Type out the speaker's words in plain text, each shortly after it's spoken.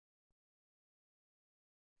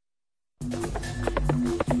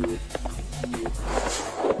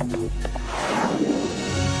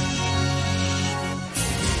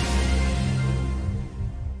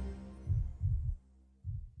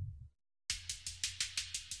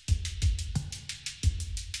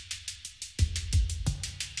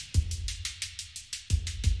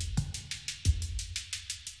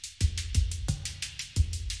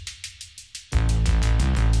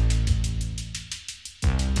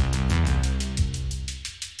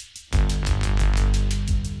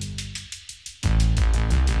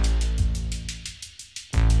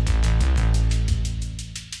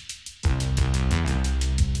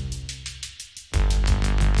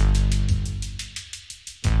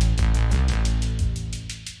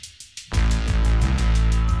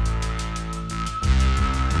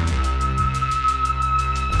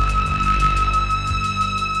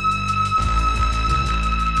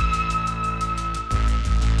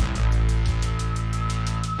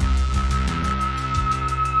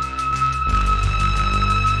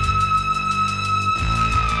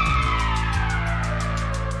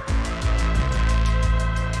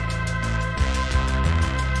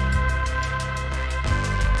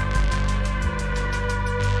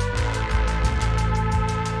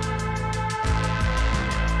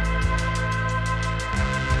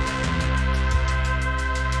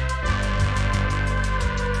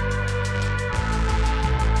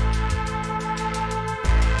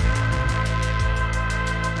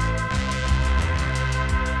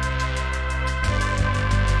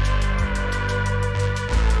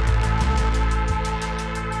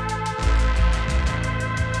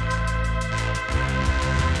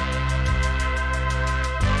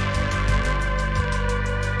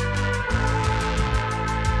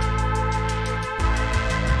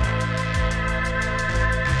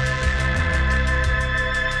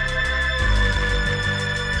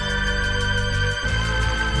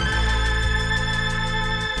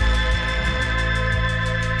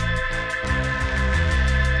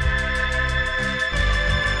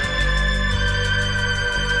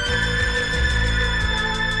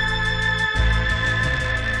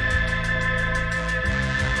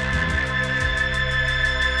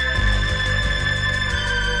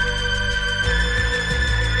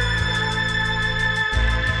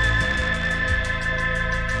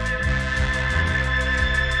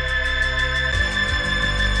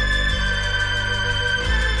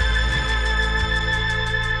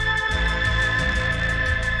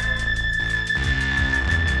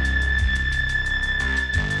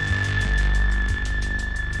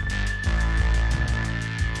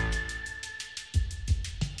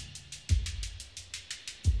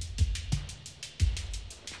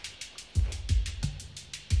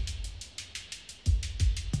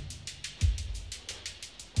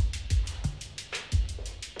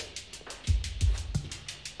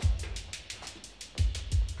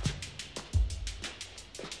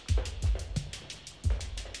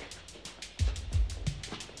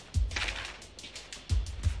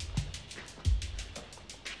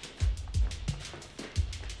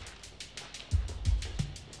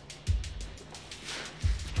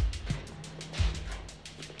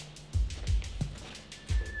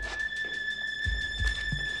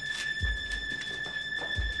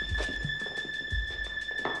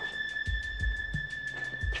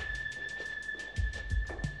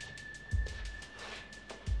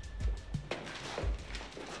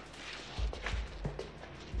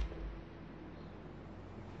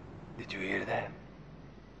you hear that?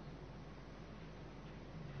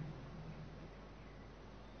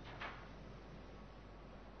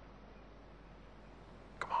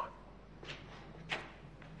 Come on.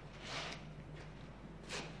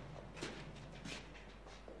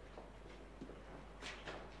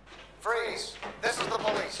 Freeze! This is the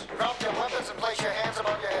police. Drop your weapons and place your hands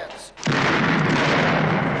above your heads.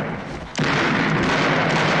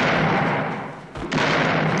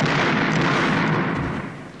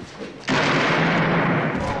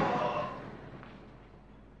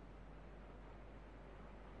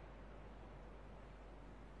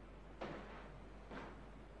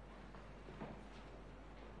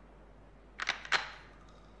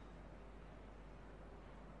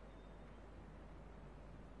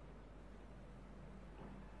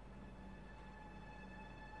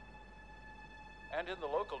 And in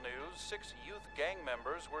the local news, 6 youth gang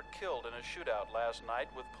members were killed in a shootout last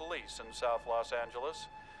night with police in South Los Angeles.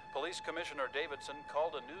 Police Commissioner Davidson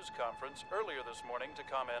called a news conference earlier this morning to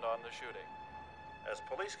comment on the shooting. As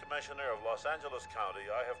Police Commissioner of Los Angeles County,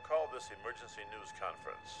 I have called this emergency news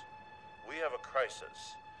conference. We have a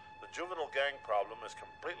crisis. The juvenile gang problem is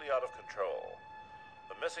completely out of control.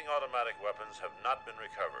 The missing automatic weapons have not been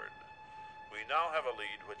recovered. We now have a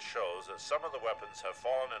lead which shows that some of the weapons have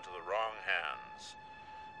fallen into the wrong hands.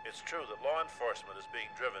 It's true that law enforcement is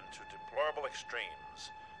being driven to deplorable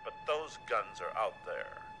extremes, but those guns are out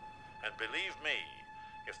there. And believe me,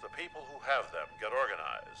 if the people who have them get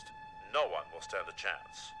organized, no one will stand a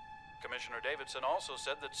chance. Commissioner Davidson also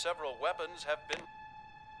said that several weapons have been...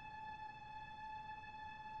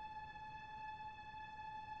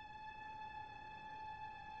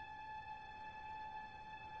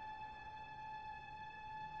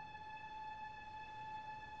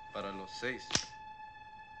 Para los 6.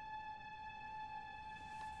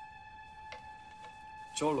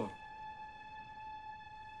 Cholo.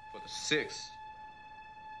 For the 6.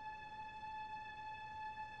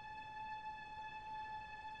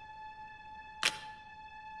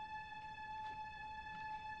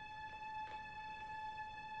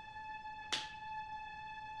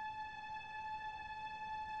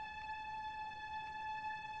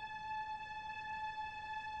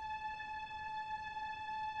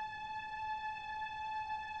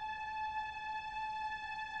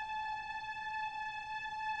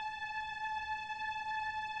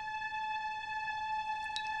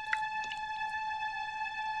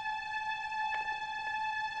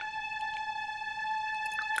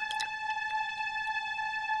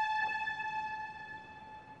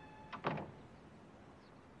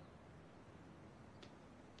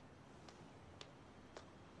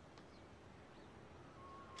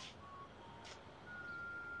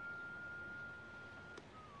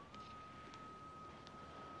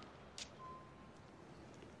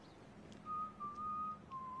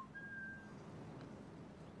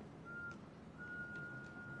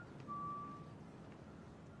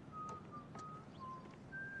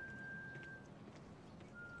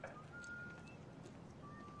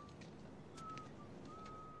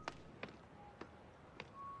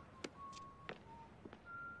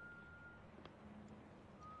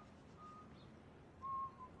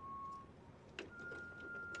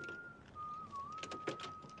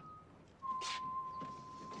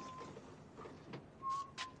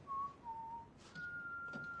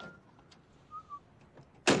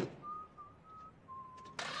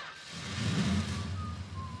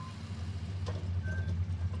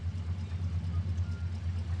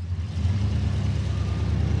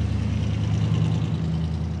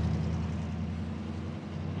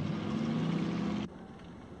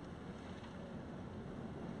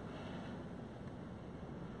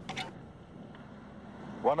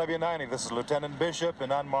 One of your 90, this is Lieutenant Bishop,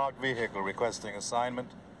 an unmarked vehicle requesting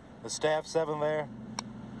assignment. The staff 7 there?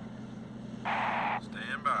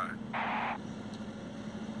 Stand by.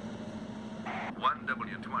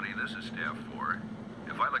 1W20, this is Staff 4.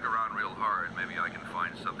 If I look around real hard, maybe I can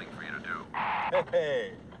find something for you to do.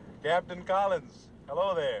 Hey, Captain Collins.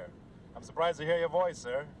 Hello there. I'm surprised to hear your voice,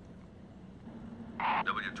 sir.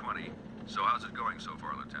 W20, so how's it going so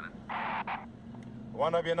far, Lieutenant?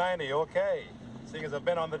 One of your 90, okay. Seeing as I've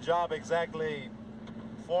been on the job exactly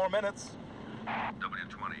 4 minutes.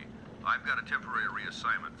 W20, I've got a temporary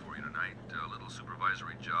reassignment for you tonight, a little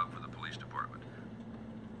supervisory job for the police department.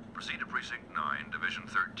 Proceed to Precinct 9, Division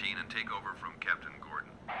 13, and take over from Captain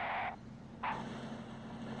Gordon.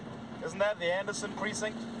 Isn't that the Anderson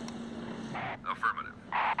precinct? Affirmative.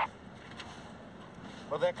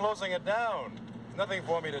 Well, they're closing it down. There's nothing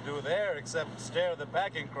for me to do there except stare at the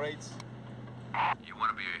packing crates. You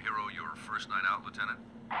want to be a hero your first night out, Lieutenant?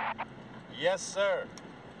 Yes, sir.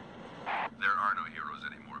 There are no heroes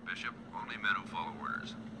anymore, Bishop. Only men who follow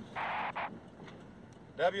orders.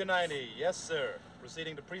 W90, yes, sir.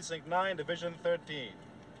 Proceeding to Precinct 9, Division 13.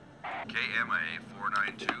 KMA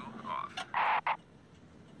 492, off.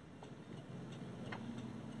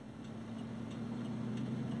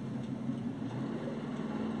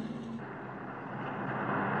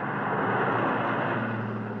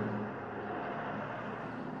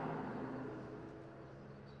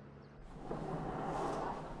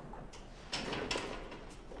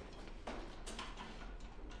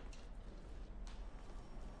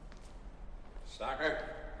 Stalker?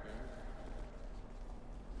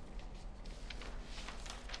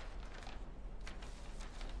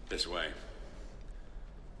 This way.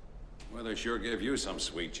 Weather sure gave you some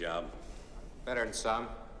sweet job. Better than some.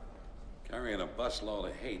 Carrying a busload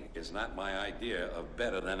of hate is not my idea of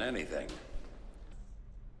better than anything.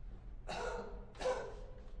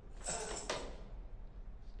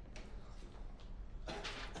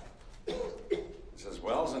 This is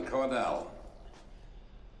Wells and Cordell.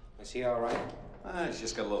 Is he all right? He's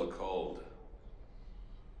just got a little cold.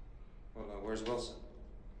 Well, where's Wilson?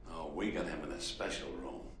 Oh, we got him in a special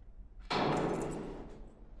room.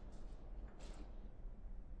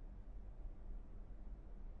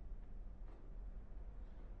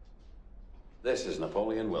 This is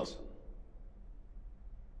Napoleon Wilson.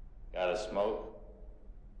 Got a smoke?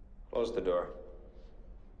 Close the door.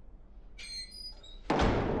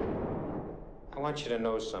 I want you to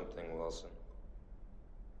know something, Wilson.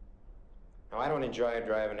 Now, I don't enjoy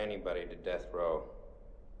driving anybody to death row.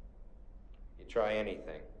 You try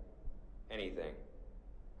anything. Anything.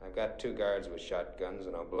 I've got 2 guards with shotguns,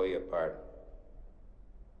 and I'll blow you apart.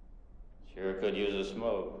 Sure could use a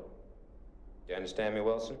smoke. Do you understand me,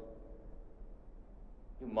 Wilson?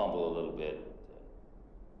 You mumble a little bit.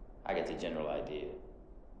 I get the general idea.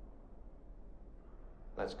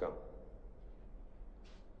 Let's go.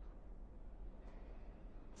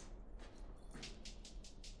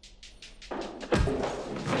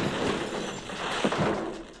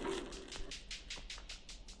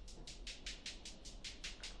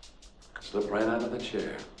 Slip right out of the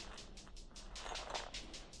chair.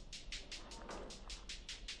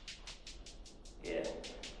 Yeah.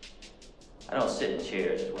 I don't sit in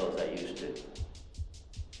chairs as well as I used to.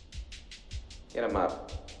 Get him up.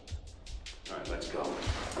 All right, let's go.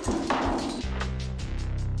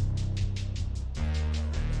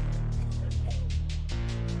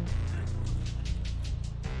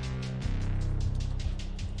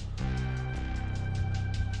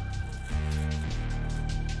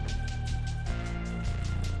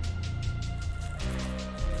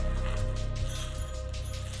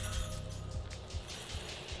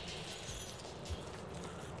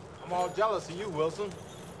 I'm all jealous of you, Wilson.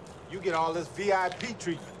 You get all this VIP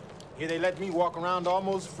treatment. Here they let me walk around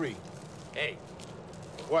almost free. Hey,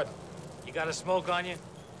 What? you got a smoke on you?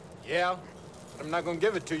 Yeah, but I'm not gonna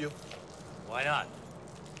give it to you. Why not?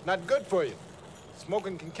 Not good for you.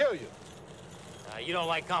 Smoking can kill you. You don't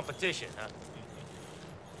like competition, huh?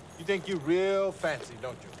 You think you real fancy,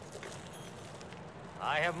 don't you?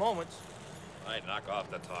 I have moments. All right, knock off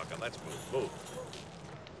the talking. Let's move.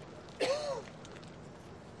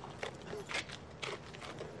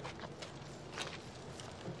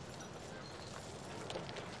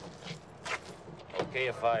 Okay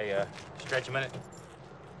if I stretch a minute?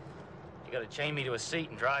 You gotta chain me to a seat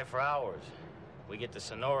and drive for hours. We get to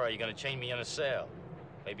Sonora, you're gonna chain me in a cell.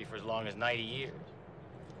 Maybe for as long as 90 years.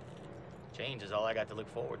 Change is all I got to look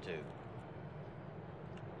forward to.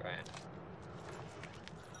 Grant.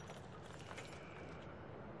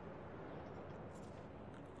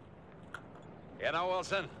 You know,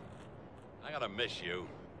 Wilson, I'm gonna miss you.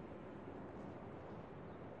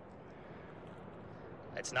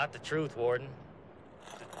 That's not the truth, Warden.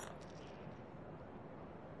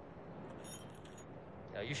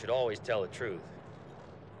 Now, you should always tell the truth.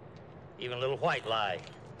 Even a little white lie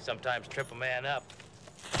sometimes trip a man up.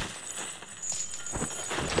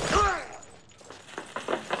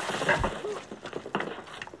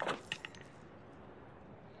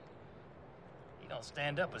 He don't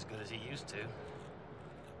stand up as good as he used to.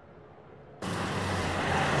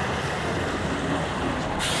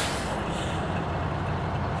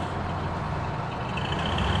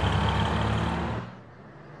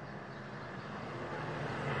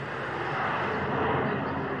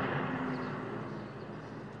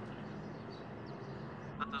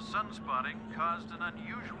 Sunspotting caused an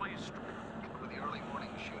unusually With the early morning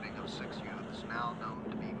shooting of 6 youths now known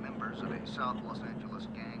to be members of a South Los Angeles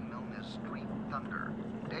gang known as Street Thunder,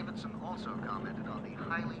 Davidson also commented on the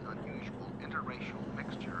highly unusual interracial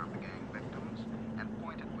mixture of the gang victims and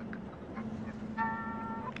pointed with...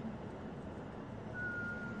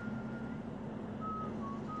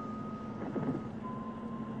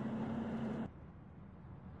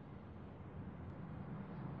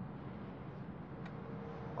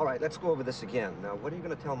 right, let's go over this again. Now, what are you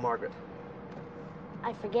going to tell Margaret?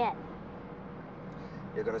 I forget.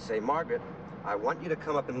 You're going to say, Margaret, I want you to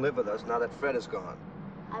come up and live with us now that Fred is gone.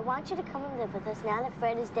 I want you to come and live with us now that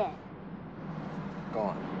Fred is dead.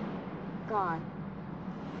 Gone. Gone.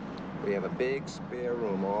 We have a big spare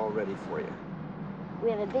room all ready for you. We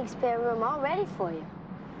have a big spare room all ready for you.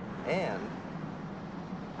 And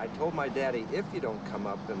I told my daddy, if you don't come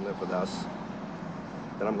up and live with us,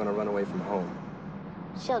 then I'm going to run away from home.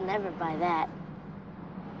 She'll never buy that.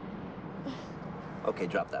 Okay,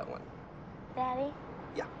 drop that one. Daddy?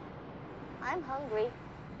 Yeah. I'm hungry.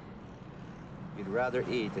 You'd rather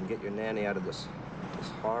eat than get your nanny out of this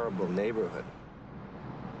horrible neighborhood.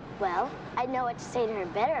 Well, I'd know what to say to her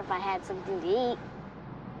better if I had something to eat.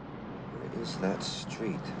 Where is that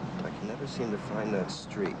street? I can never seem to find that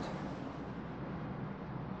street.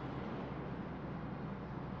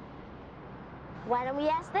 Why don't we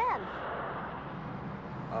ask them?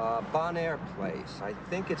 Bon Air Place. I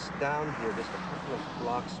think it's down here just a couple of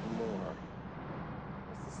blocks more.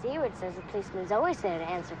 Mrs. Seward says the policeman's always there to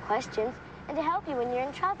answer questions and to help you when you're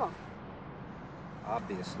in trouble.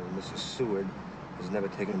 Obviously, Mrs. Seward has never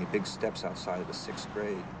taken any big steps outside of the 6th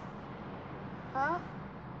grade. Huh?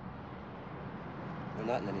 We're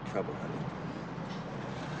not in any trouble, honey.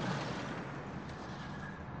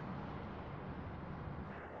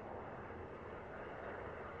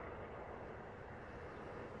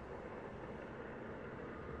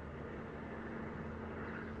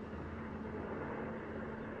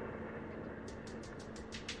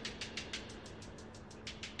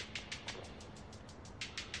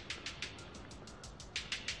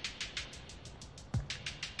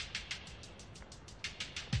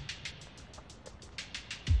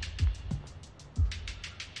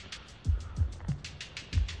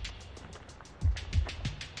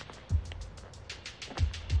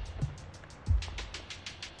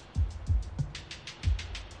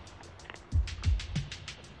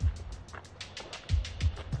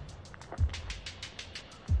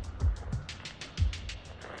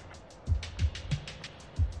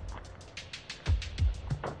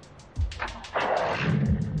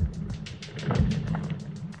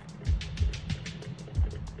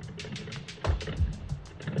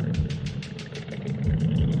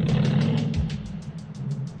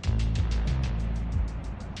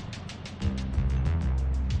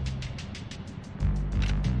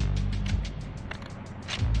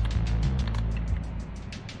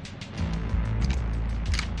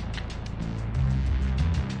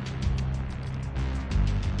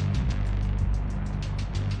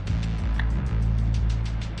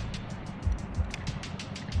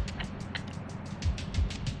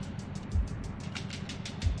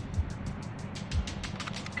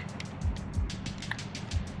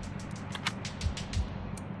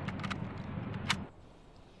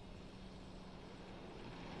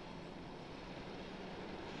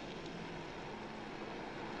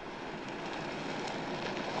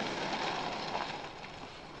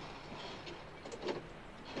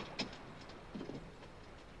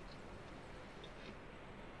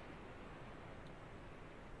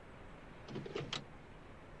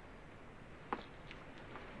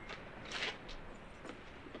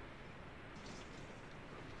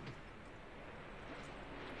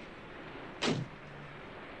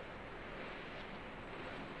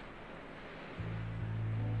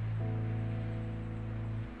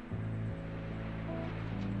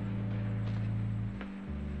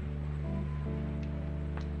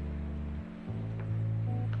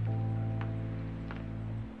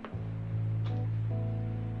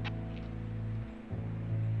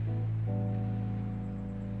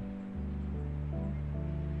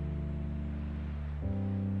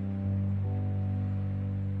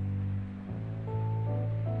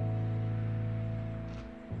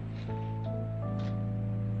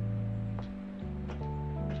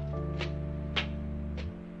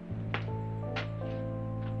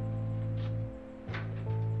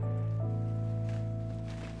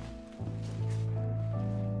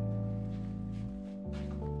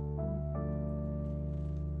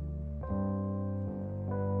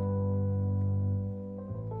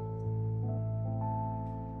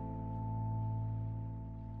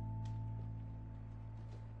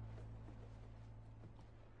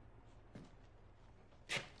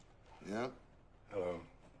 Yeah? Hello.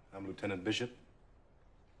 I'm Lieutenant Bishop.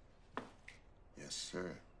 Yes,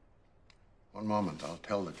 sir. One moment. I'll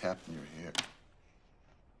tell the captain you're here.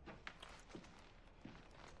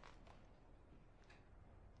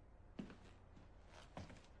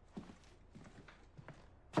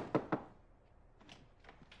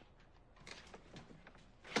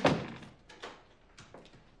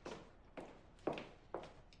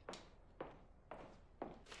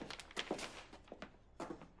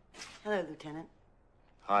 Hello, Lieutenant.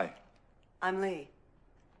 Hi, I'm Lee.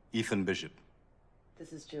 Ethan Bishop.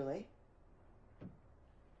 This is Julie.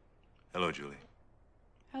 Hello, Julie.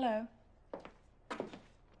 Hello.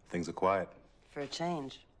 Things are quiet, For a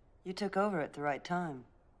change. You took over at the right time.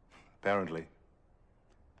 apparently.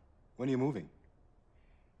 When are you moving?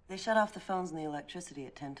 They shut off the phones and the electricity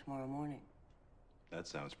at 10 tomorrow morning. That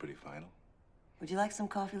sounds pretty final. Would you like some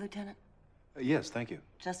coffee, Lieutenant? Yes, thank you.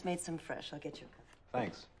 Just made some fresh. I'll get you a cup.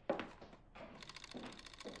 Thanks.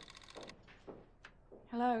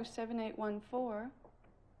 Hello, 7814.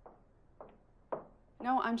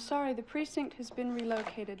 No, I'm sorry. The precinct has been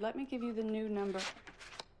relocated. Let me give you the new number.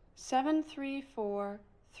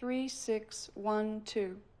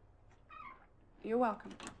 734-3612. You're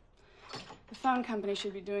welcome. The phone company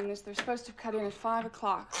should be doing this. They're supposed to cut in at 5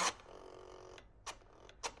 o'clock.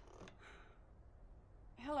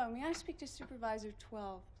 Hello, may I speak to Supervisor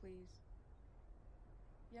 12, please?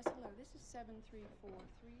 Yes, hello. This is 734-3743.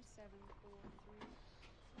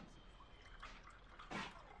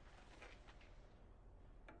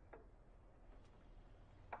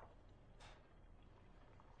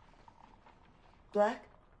 Black?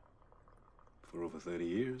 For over 30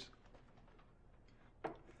 years.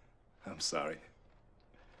 I'm sorry.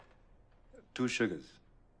 2 sugars.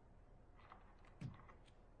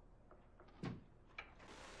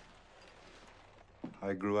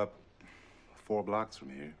 I grew up 4 blocks from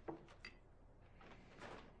here.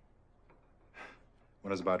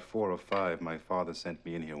 When I was about 4 or 5, my father sent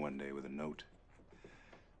me in here one day with a note.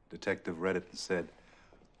 Detective read it and said,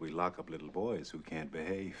 "We lock up little boys who can't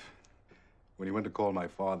behave." When he went to call my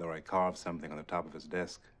father, I carved something on the top of his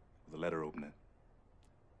desk with a letter opener.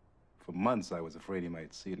 For months, I was afraid he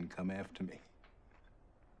might see it and come after me.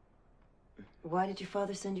 Why did your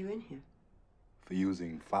father send you in here? For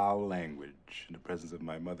using foul language in the presence of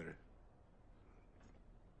my mother.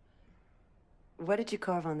 What did you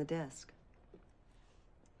carve on the desk?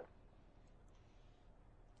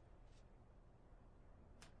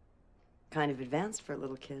 Kind of advanced for a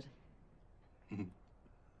little kid.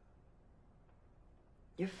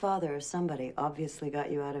 Your father or somebody obviously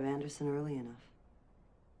got you out of Anderson early enough.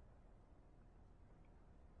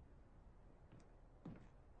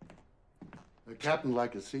 The captain would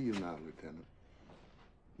like to see you now, Lieutenant.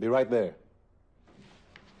 Be right there.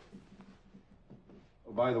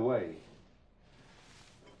 Oh, by the way,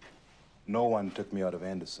 no one took me out of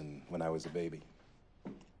Anderson when I was a baby.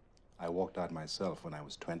 I walked out myself when I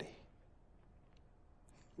was 20.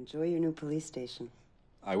 Enjoy your new police station.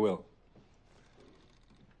 I will.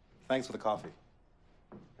 Thanks for the coffee.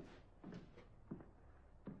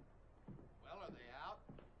 Well, are they out?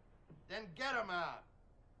 Then get them out.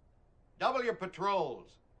 Double your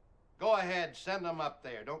patrols. Go ahead, send them up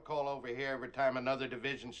there. Don't call over here every time another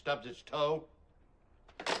division stubs its toe.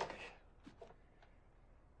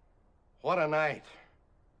 What a night.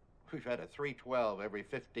 We've had a 312 every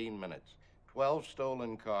 15 minutes. 12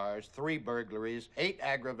 stolen cars, 3 burglaries, 8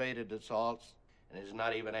 aggravated assaults, and it's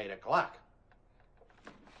not even 8 o'clock.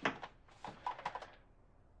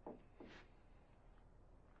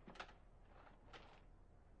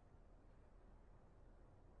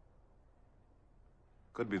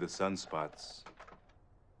 Could be the sunspots.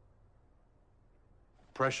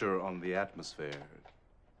 Pressure on the atmosphere.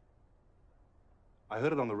 I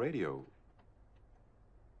heard it on the radio.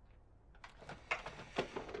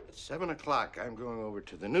 At 7 o'clock, I'm going over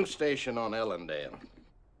to the new station on Ellendale.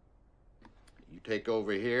 You take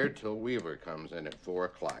over here till Weaver comes in at 4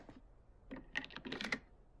 o'clock.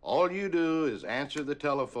 All you do is answer the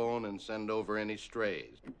telephone and send over any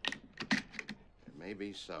strays. There may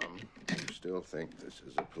be some who still think this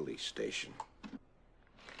is a police station.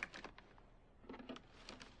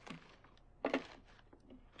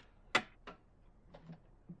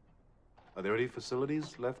 Are there any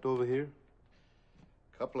facilities left over here?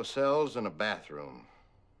 A couple of cells and a bathroom.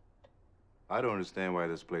 I don't understand why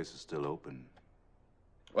this place is still open.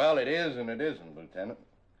 Well, it is and it isn't, Lieutenant.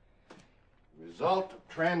 Result of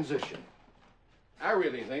transition. I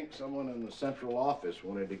really think someone in the central office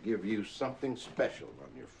wanted to give you something special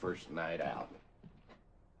on your first night out.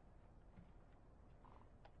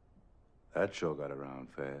 That sure got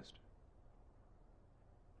around fast.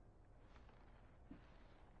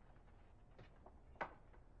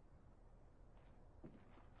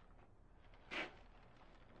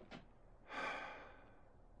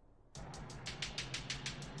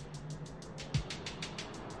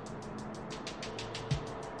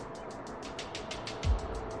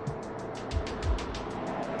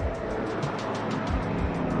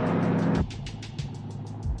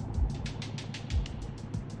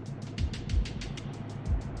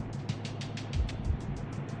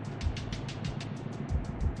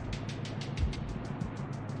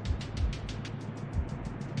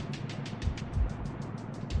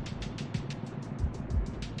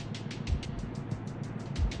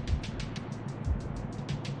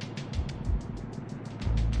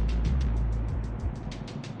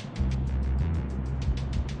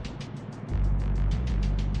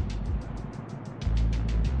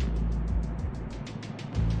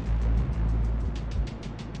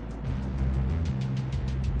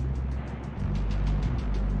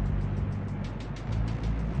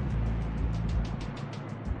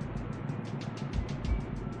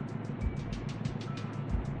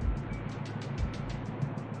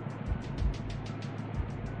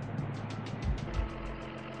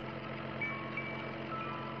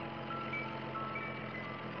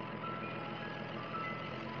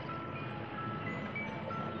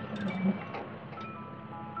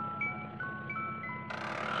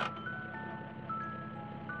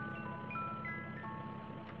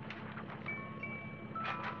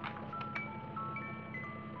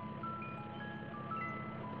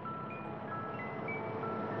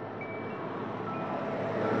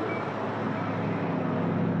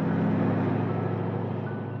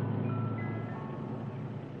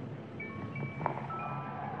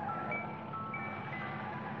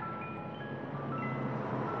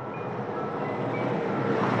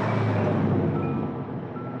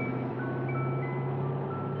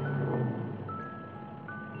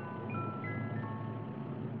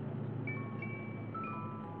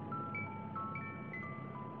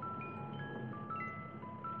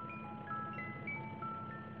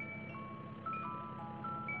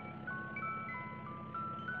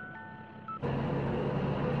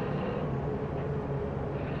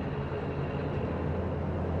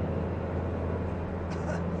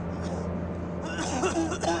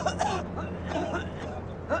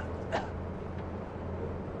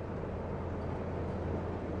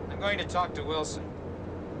 I'm going to talk to Wilson.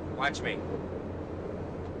 Watch me. You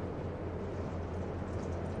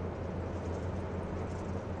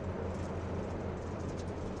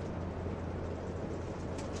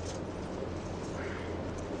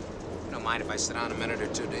don't mind if I sit down a minute or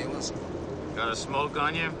two, do you, Wilson? Got a smoke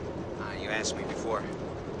on you? You asked me before.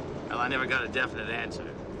 Well, I never got a definite answer.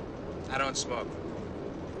 I don't smoke.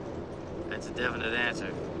 That's a definite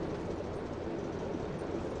answer.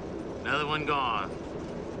 Another one gone.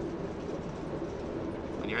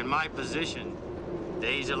 When you're in my position,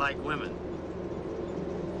 days are like women.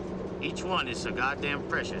 Each one is so goddamn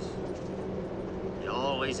precious. They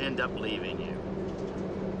always end up leaving you.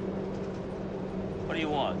 What do you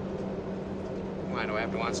want? Why, do I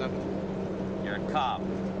have to want something? You're a cop.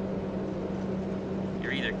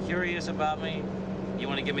 You're either curious about me, you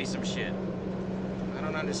want to give me some shit. I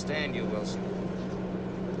don't understand you, Wilson.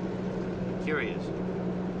 Curious.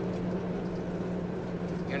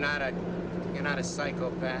 You're not a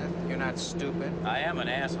psychopath. You're not stupid. I am an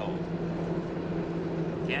asshole.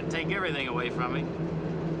 Can't take everything away from me.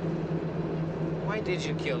 Why did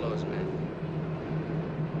you kill those men?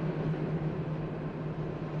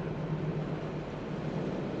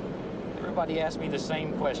 Everybody asks me the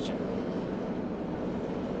same question.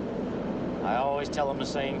 I always tell them the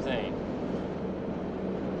same thing.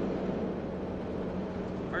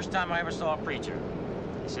 First time I ever saw a preacher,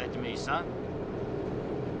 he said to me, son,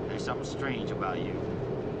 there's something strange about you.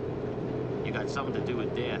 You got something to do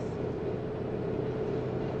with death.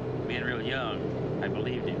 Being real young, I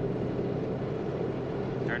believed him.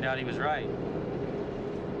 Turned out he was right.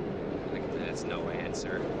 That's no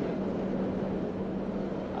answer.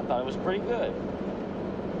 I thought it was pretty good.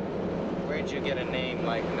 Where'd you get a name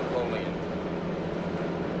like Napoleon?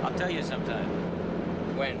 I'll tell you sometime.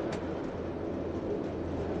 When?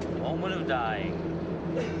 The moment of dying.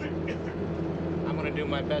 I'm gonna do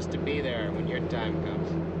my best to be there when your time comes.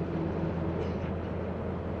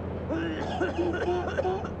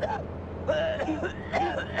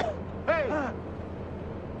 Hey!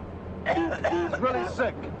 He's really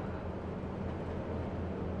sick.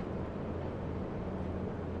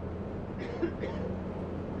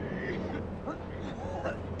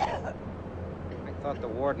 I thought the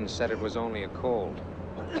warden said it was only a cold.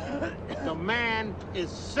 The man is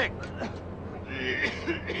sick.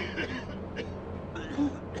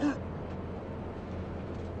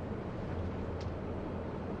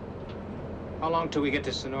 How long till we get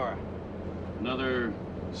to Sonora? Another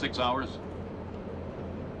 6 hours.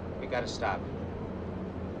 We gotta stop.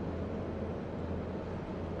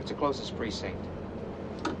 What's the closest precinct?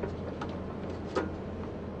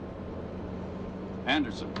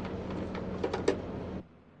 Anderson.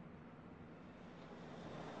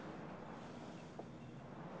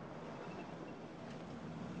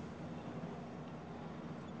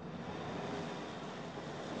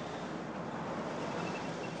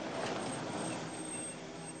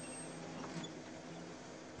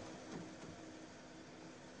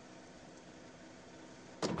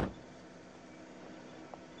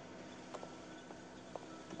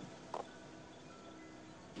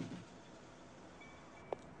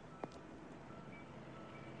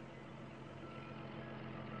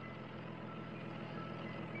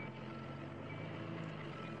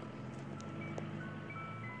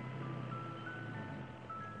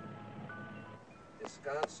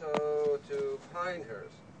 Descanso to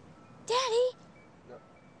Pinehurst. Daddy! No,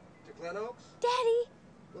 to Glen Oaks? Daddy!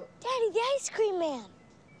 Look. Daddy, the ice cream man!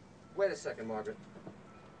 Wait a second, Margaret.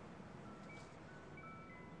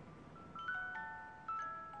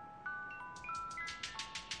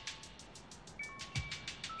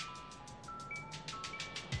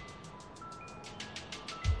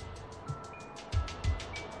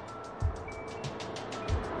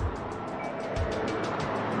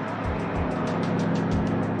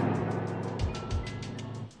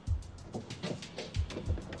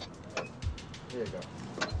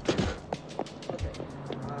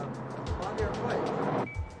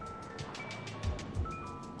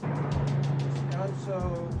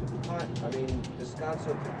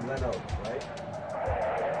 Descanso to Glen Oaks, right?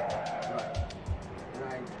 Right.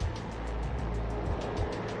 Right.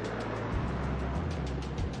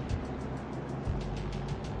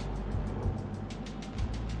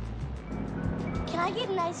 Can I get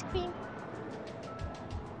an ice cream?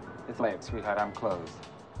 It's late, sweetheart. I'm closed.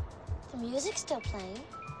 The music's still playing.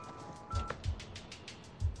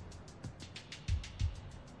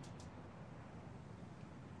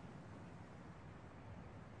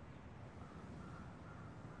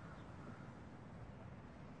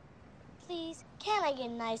 Please, can I get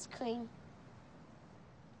an ice cream?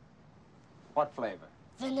 What flavor?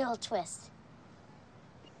 Vanilla twist.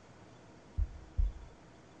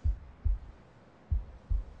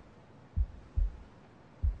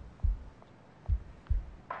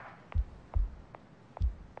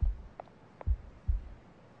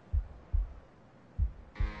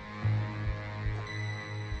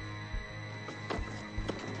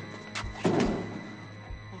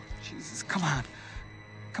 Jesus, come on.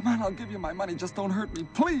 Come on, I'll give you my money. Just don't hurt me,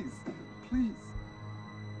 please. Please.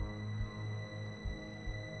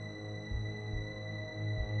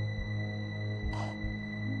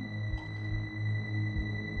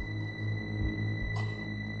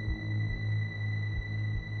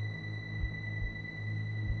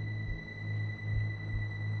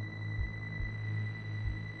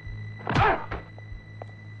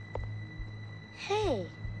 Hey,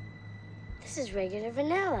 this is regular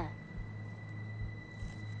vanilla.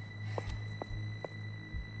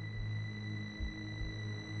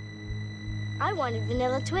 I wanted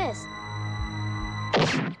vanilla twist.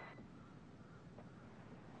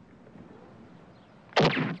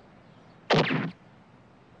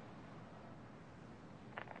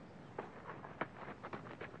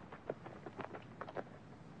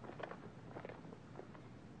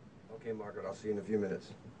 Okay, Margaret, I'll see you in a few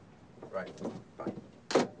minutes. Right. Bye.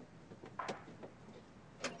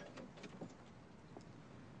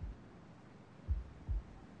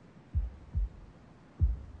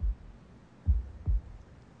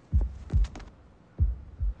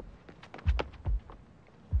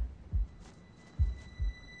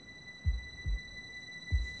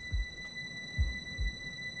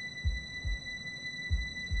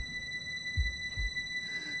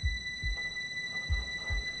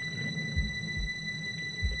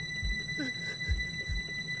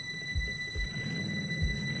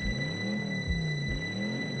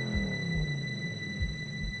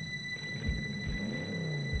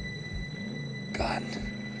 Gun.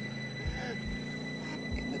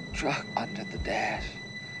 In the truck under the dash.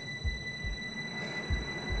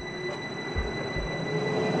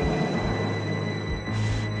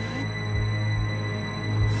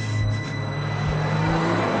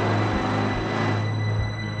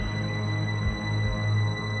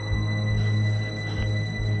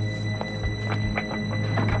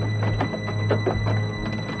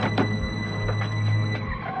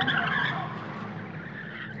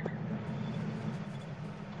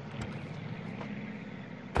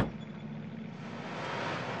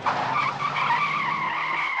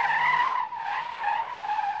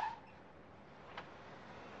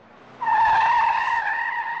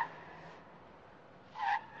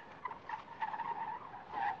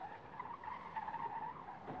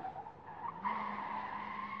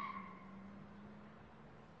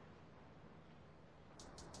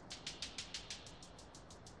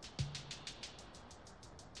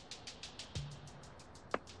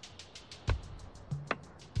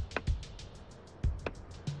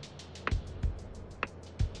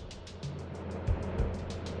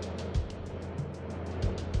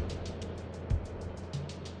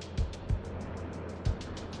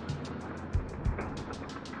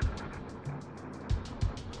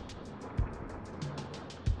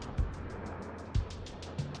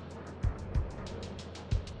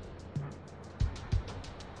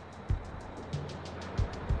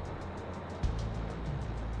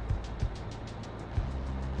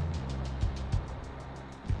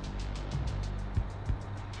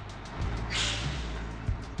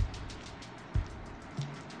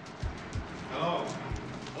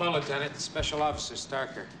 Hello, Lieutenant. Special Officer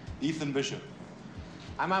Starker. Ethan Bishop.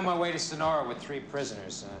 I'm on my way to Sonora with 3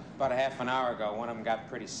 prisoners. About a half an hour ago, one of them got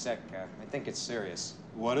pretty sick. I think it's serious.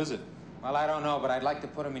 What is it? Well, I don't know, but I'd like to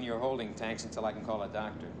put him in your holding tanks until I can call a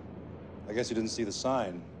doctor. I guess you didn't see the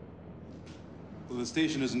sign. Well, the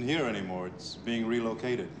station isn't here anymore. It's being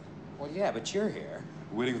relocated. Well, yeah, but you're here.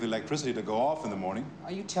 Waiting for the electricity to go off in the morning.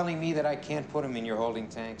 Are you telling me that I can't put him in your holding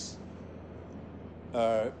tanks?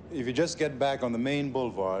 If you just get back on the main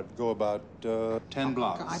boulevard, go about 10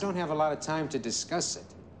 blocks. I don't have a lot of time to discuss it.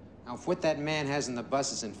 Now, if what that man has in the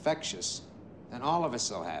bus is infectious, then all of us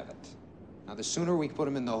will have it. Now, the sooner we put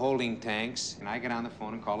him in the holding tanks, and I get on the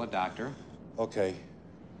phone and call a doctor. Okay.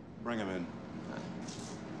 Bring him in.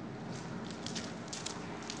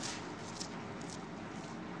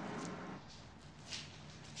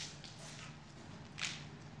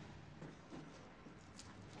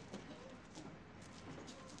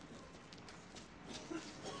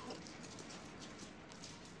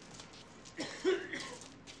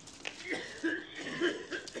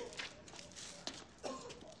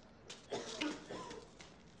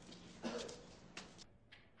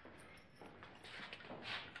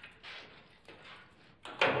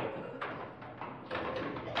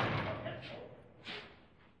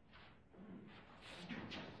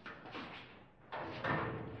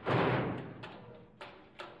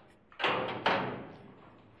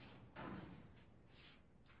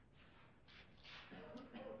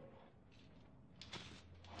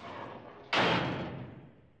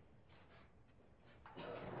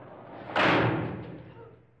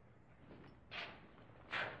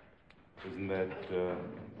 Isn't that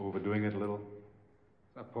overdoing it a little?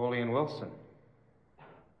 Napoleon Wilson.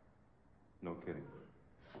 No kidding.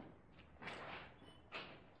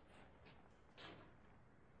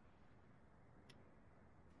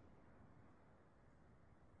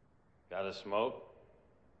 Got a smoke?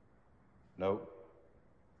 No.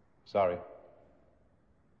 Sorry.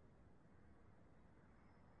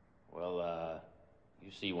 Well,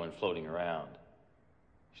 you see one floating around.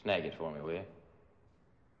 Snag it for me, will you?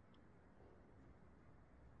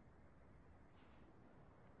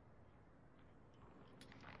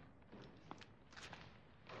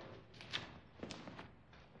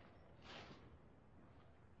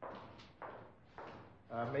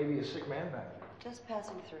 Maybe a sick man back there. Just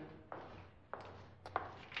passing through.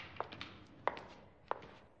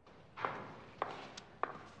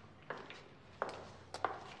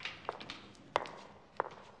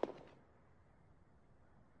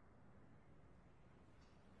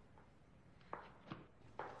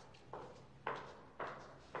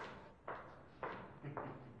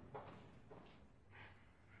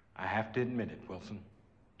 I have to admit it, Wilson.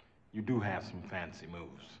 You do have some fancy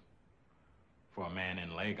moves. For a man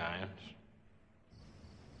in leg irons.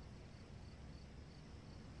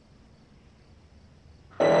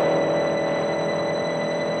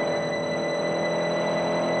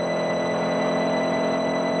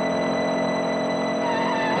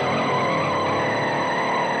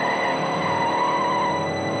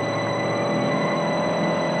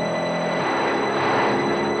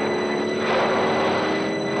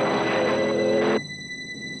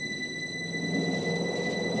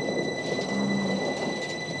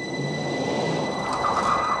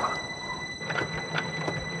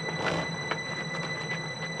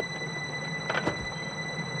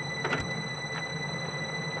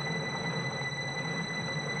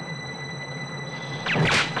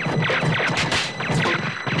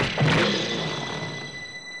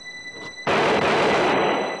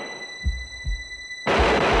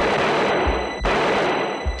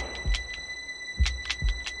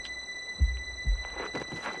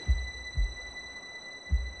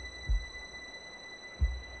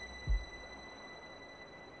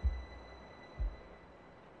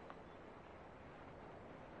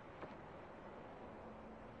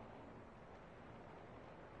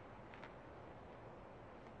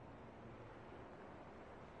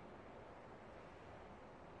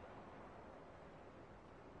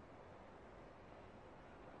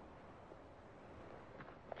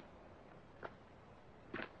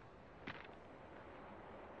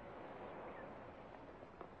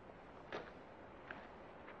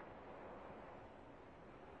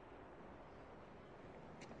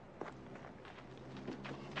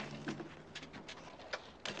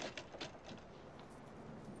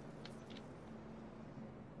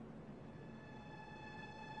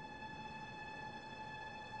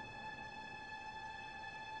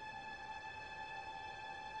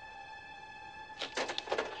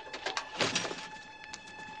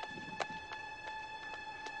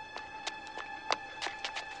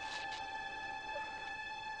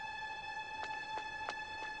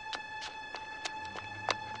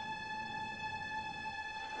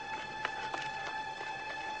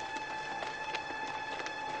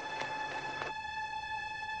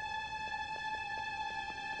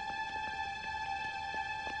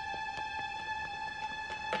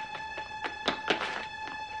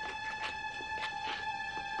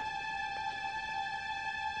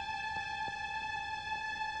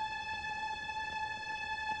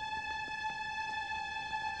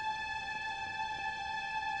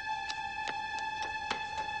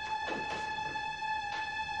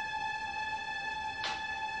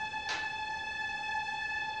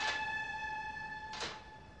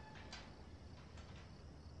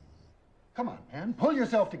 Come on, man. Pull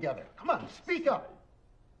yourself together. Come on, speak up.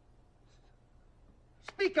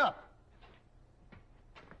 Speak up.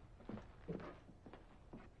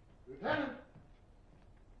 Lieutenant.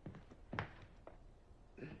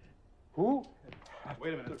 Who?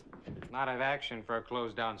 Wait a minute. Not of action for a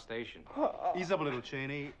closed-down station. Ease up a little,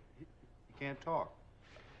 Cheney. He can't talk.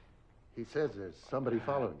 He says there's somebody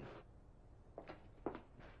following you.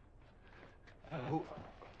 Who?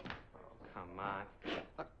 Come on.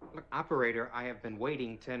 Look, operator, I have been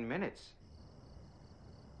waiting 10 minutes.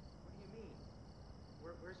 What do you mean?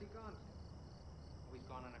 Where's he gone to? Oh, he's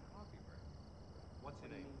gone on a coffee break. What's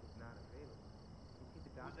your name? He's not available. You see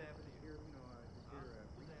the doctor here? Is here a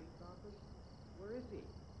precinct's office? Where is he?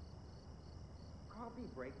 Coffee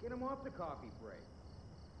break. Get him off the coffee break.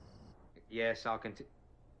 Yes, I'll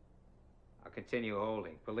continue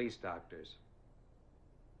holding. Police doctors.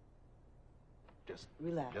 Just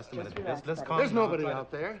relax. Just a minute. Relax, Let's buddy. calm There's down. nobody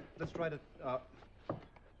out there. Let's try to. You're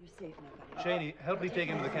safe now, buddy. Cheney, help me take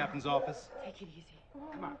him to the captain's office. Take it easy.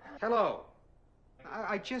 Come on. Hello.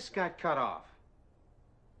 I just got cut off.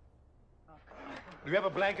 Do you have a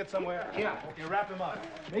blanket somewhere? Yeah. Okay, wrap him up.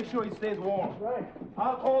 Make sure he stays warm. Right.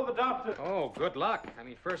 I'll call the doctor. Oh, good luck. I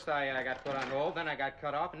mean, first I got put on hold, then I got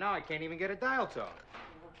cut off, and now I can't even get a dial tone.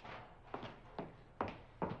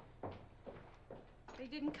 They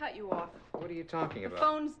didn't cut you off. What are you talking The about?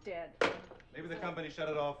 phone's dead. Maybe the company shut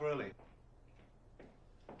it off early.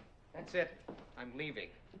 That's it. I'm leaving.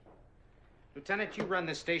 Lieutenant, you run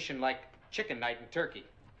this station like chicken night in Turkey.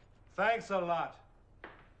 Thanks a lot.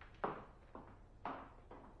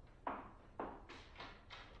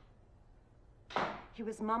 He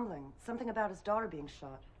was mumbling something about his daughter being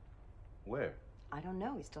shot. Where? I don't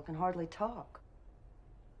know. He still can hardly talk.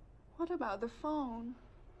 What about the phone?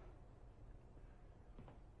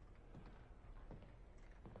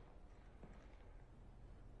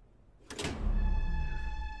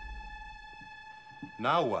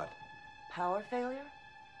 Now what? Power failure?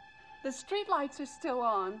 The streetlights are still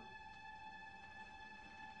on.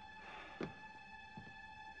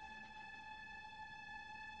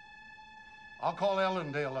 I'll call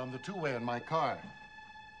Ellendale on the two-way in my car.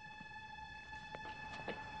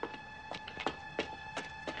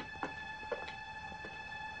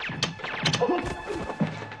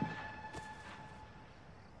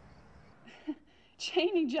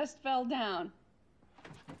 Cheney just fell down.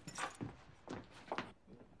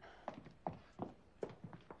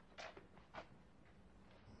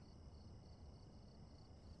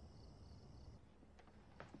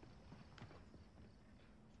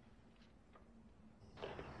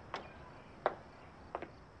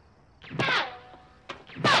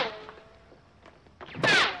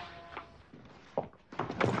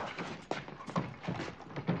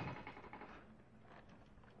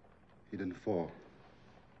 He didn't fall.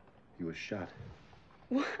 He was shot.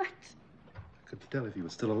 What? I couldn't tell if he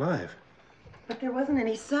was still alive. But there wasn't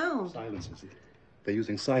any sound. Silencers. They're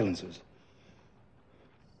using silencers.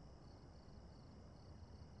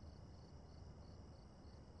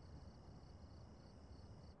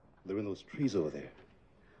 They're in those trees over there.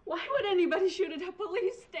 Why would anybody shoot at a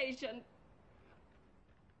police station?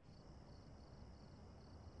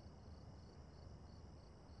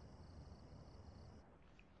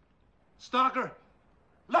 Stalker!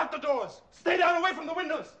 Lock the doors! Stay down away from the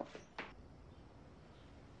windows!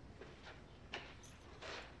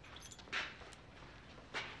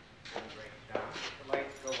 The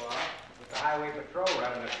lights go off. With the highway patrol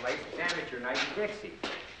running the place, it's amateur night in Dixie.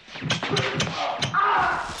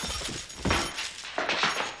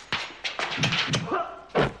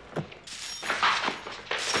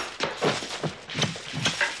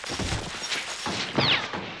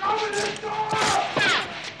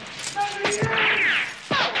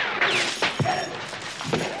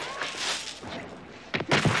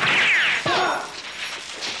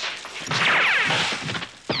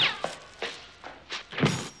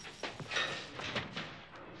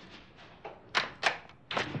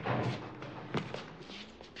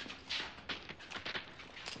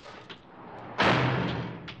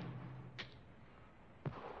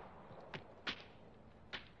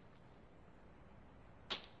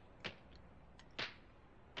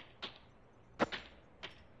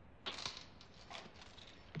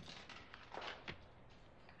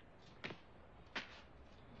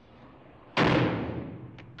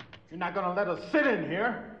 You're not gonna let us sit in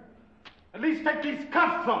here. At least take these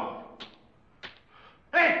cuffs off.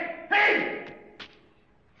 Hey! Hey!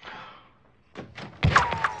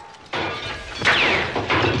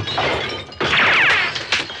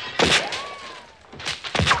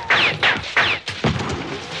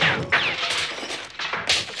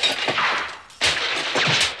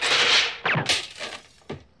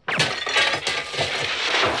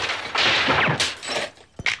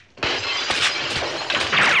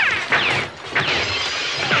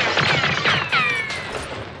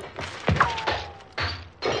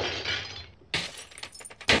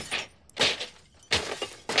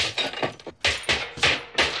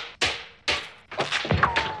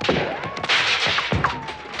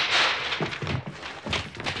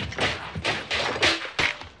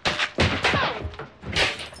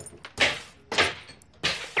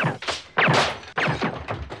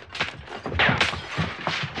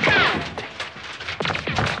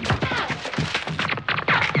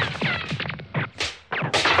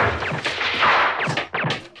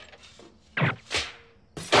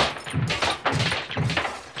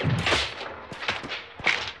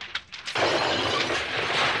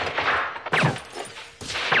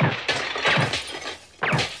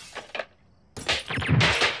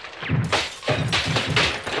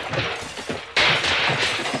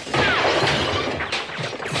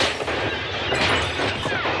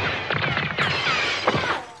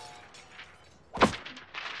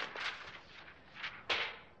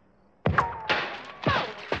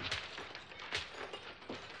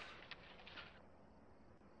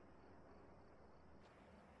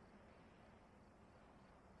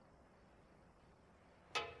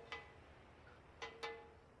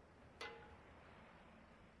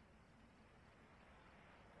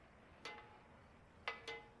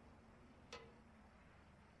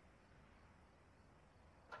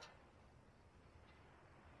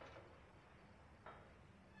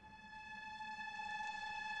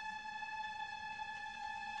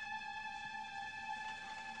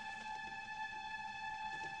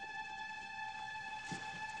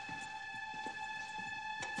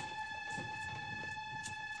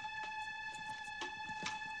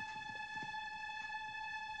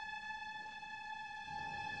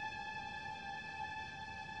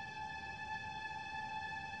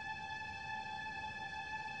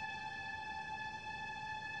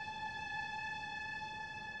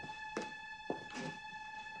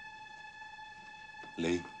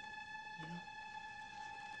 Lee?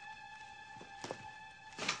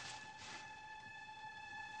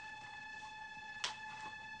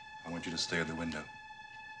 I want you to stay at the window.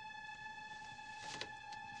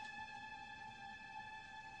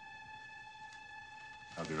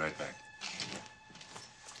 I'll be right back.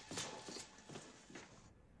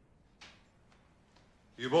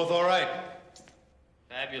 You both all right?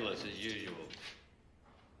 Fabulous as usual.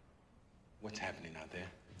 What's happening out there?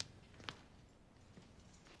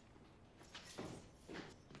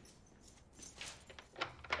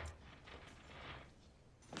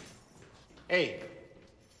 Hey,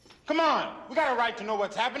 come on. We got a right to know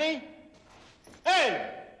what's happening.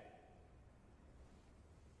 Hey!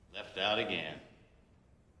 Left out again.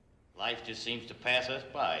 Life just seems to pass us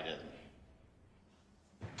by, doesn't it?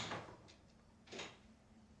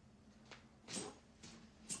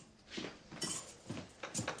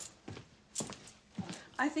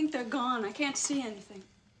 I think they're gone. I can't see anything.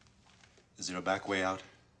 Is there a back way out?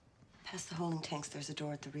 Past the holding tanks, there's a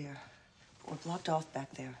door at the rear. We're blocked off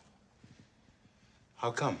back there. How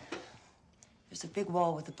come? There's a big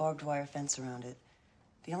wall with a barbed wire fence around it.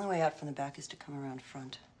 The only way out from the back is to come around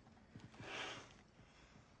front.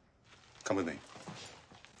 Come with me.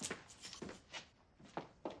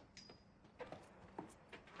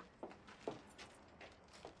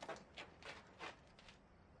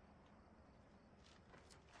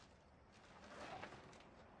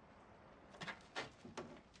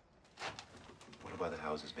 What about the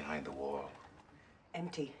houses behind the wall?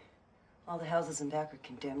 Empty. All the houses in back are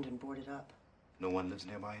condemned and boarded up. No one lives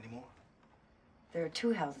nearby anymore? There are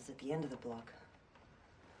 2 houses at the end of the block.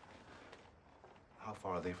 How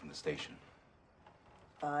far are they from the station?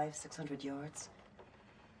 500-600 yards.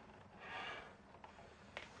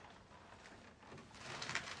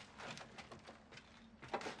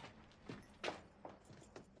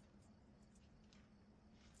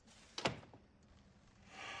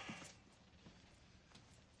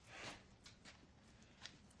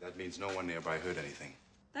 That means no one nearby heard anything.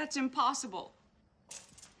 That's impossible.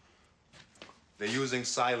 They're using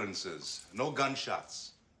silencers. No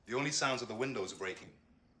gunshots. The only sounds are the windows breaking.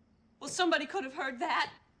 Well, somebody could have heard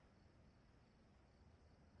that.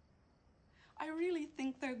 I really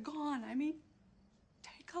think they're gone. I mean,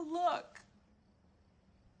 take a look.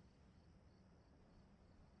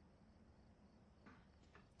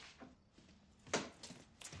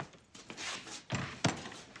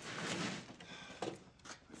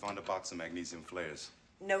 We found a box of magnesium flares.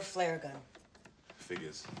 No flare gun.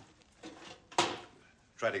 Figures.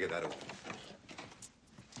 Try to get that open.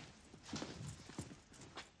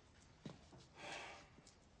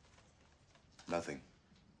 Nothing.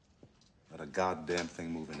 Not a goddamn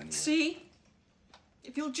thing moving anywhere. See?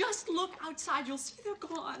 If you'll just look outside, you'll see they're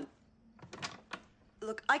gone.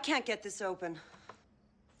 Look, I can't get this open.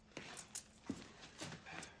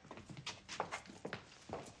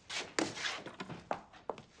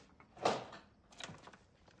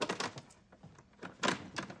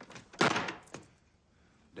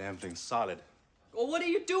 Damn thing's solid. Well, what are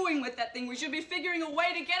you doing with that thing? We should be figuring a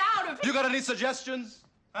way to get out of here. You got any suggestions?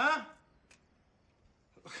 Huh?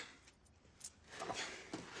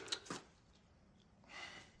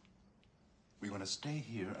 We want to stay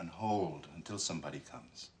here and hold until somebody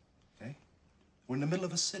comes, okay? We're in the middle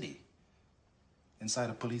of a city,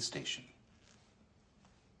 inside a police station.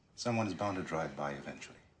 Someone is bound to drive by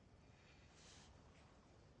eventually.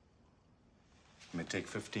 It may take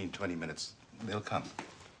 15, 20 minutes. They'll come.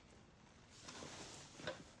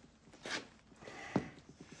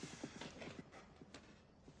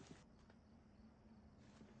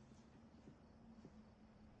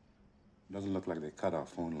 Doesn't look like they cut our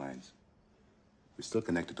phone lines. We're still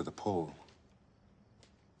connected to the pole.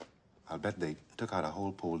 I'll bet they took out a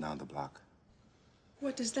whole pole down the block.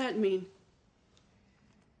 What does that mean?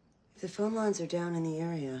 If the phone lines are down in the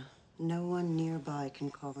area, no one nearby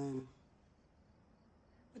can call in.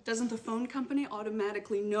 But doesn't the phone company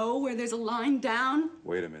automatically know where there's a line down?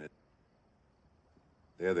 Wait a minute.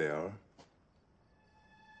 There they are.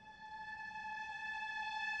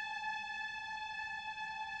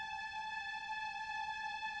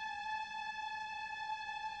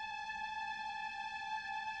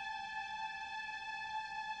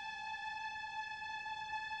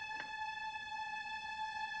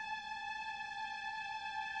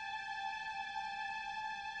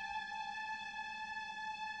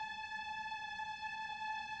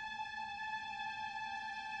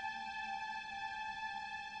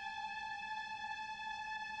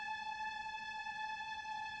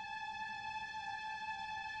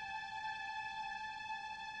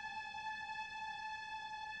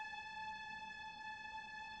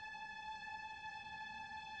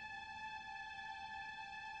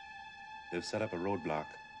 They've set up a roadblock.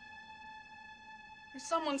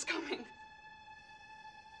 Someone's coming.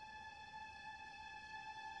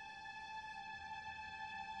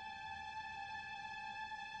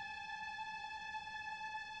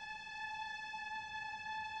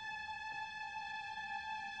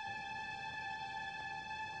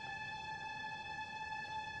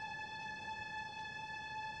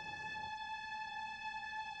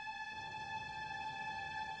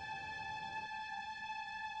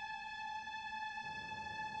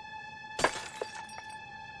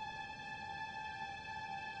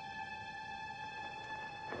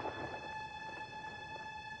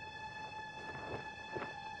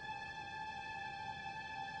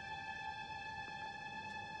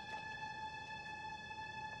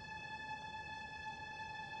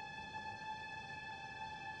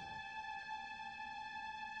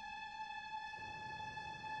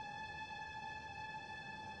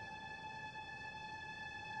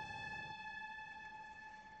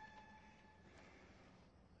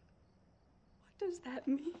 What does that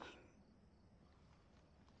mean?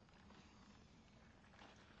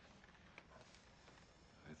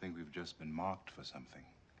 I think we've just been marked for something.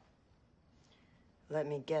 Let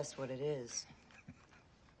me guess what it is.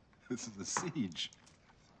 This is a siege.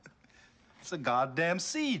 It's a goddamn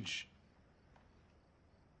siege.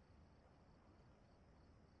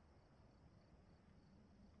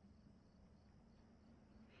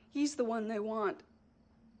 He's the one they want.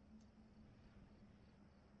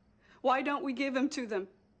 Why don't we give him to them?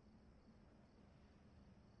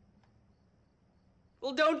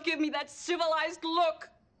 Well, don't give me that civilized look.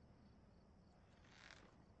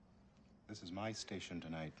 This is my station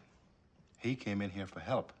tonight. He came in here for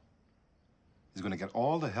help. He's going to get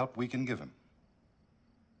all the help we can give him.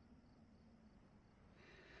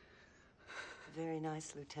 Very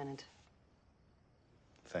nice, Lieutenant.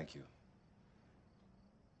 Thank you.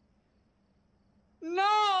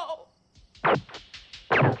 No!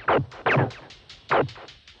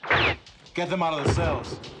 Get them out of the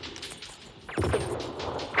cells.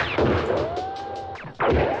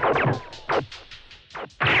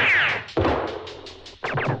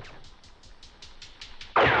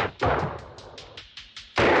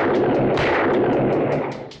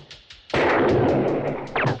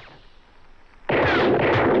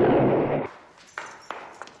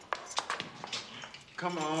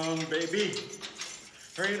 Come on, baby.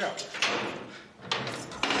 Hurry it up.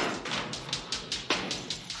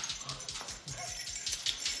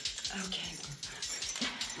 Okay.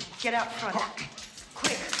 Get out front.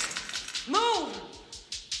 Quick. Move!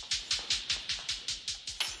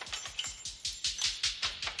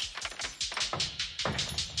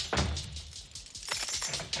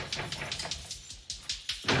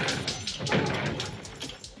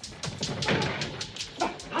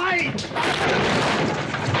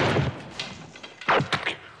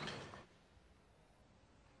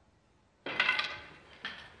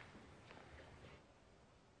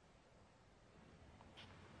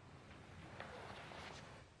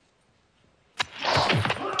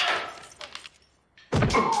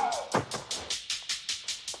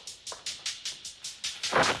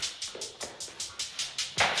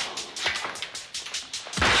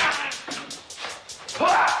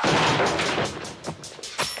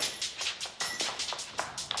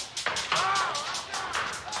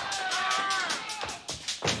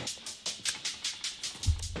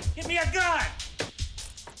 Give me a gun!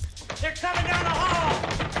 They're coming down the hall!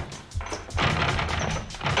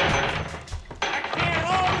 I can't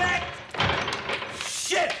hold that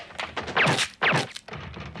shit!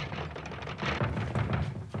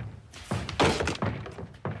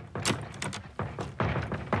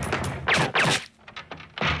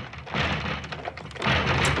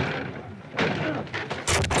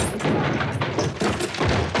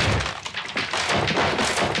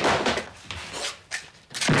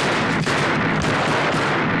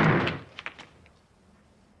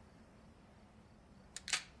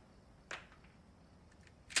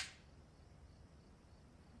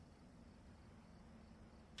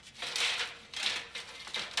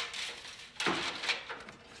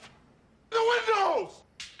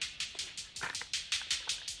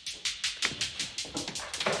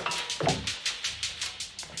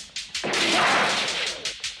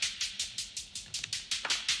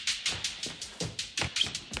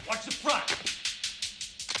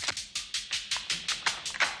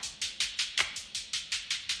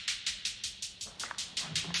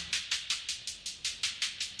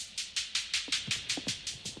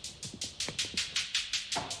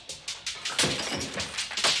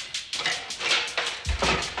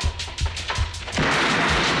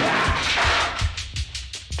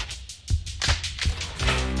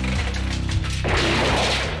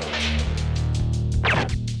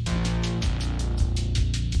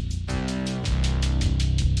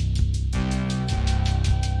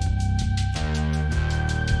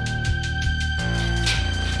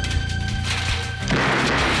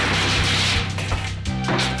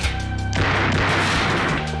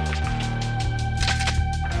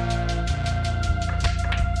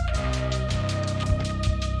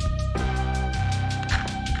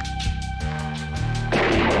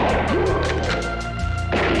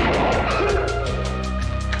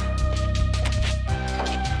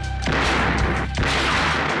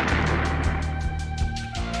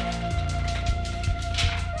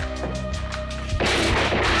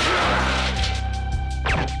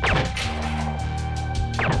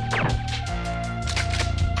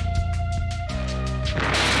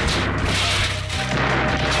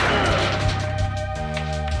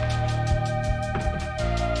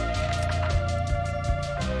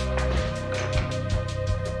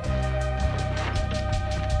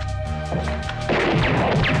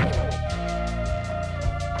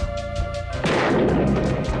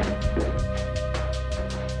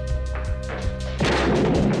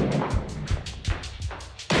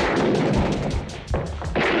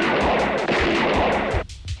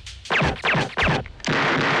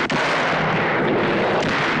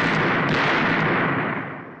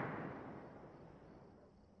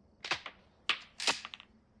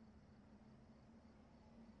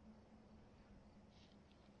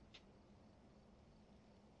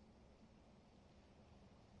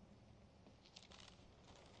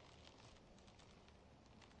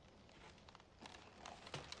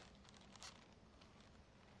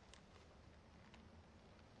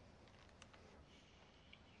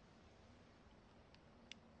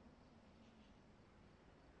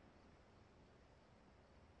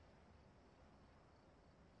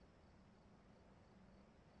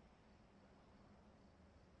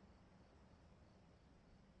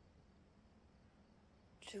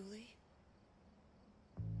 Julie?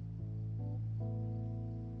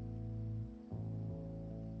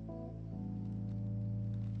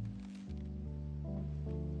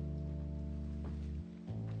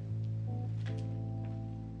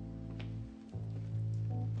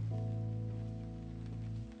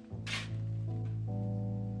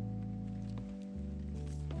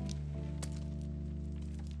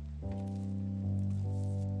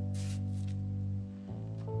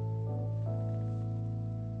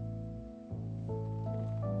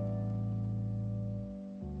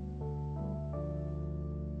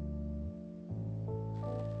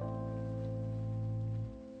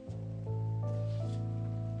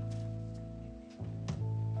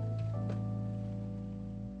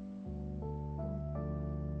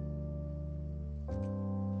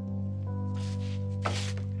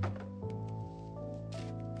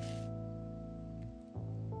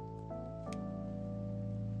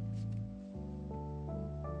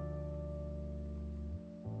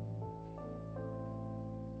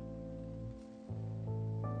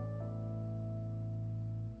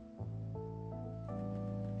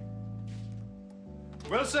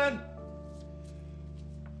 Wilson!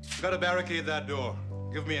 You gotta barricade that door.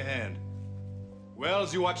 Give me a hand.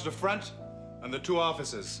 Wells, you watch the front and the two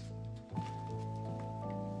offices.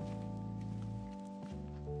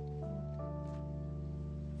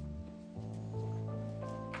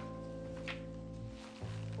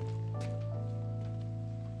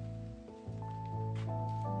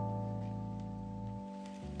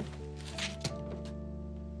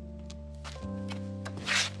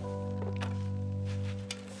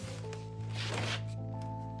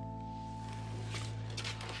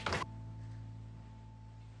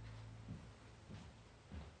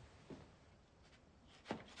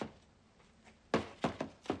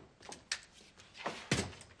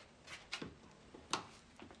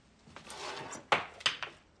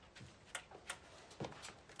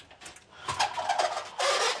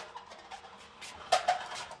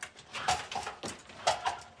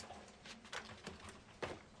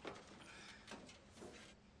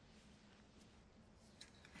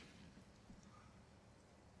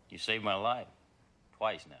 You saved my life.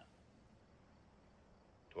 Twice now.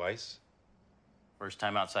 Twice? First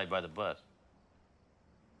time outside by the bus.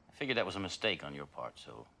 I figured that was a mistake on your part,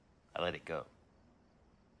 so I let it go.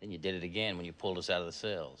 Then you did it again when you pulled us out of the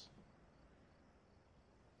cells.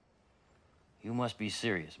 You must be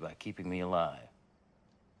serious about keeping me alive.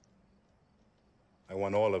 I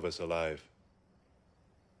want all of us alive.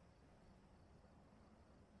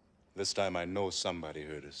 This time I know somebody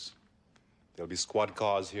heard us. There'll be squad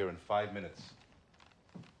cars here in 5 minutes.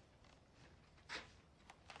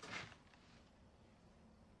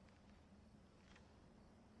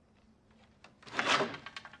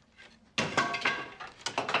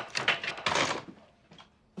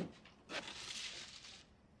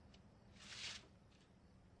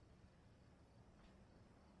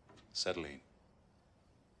 Acetylene.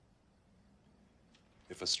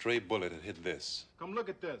 If a stray bullet had hit this. Come look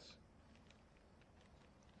at this.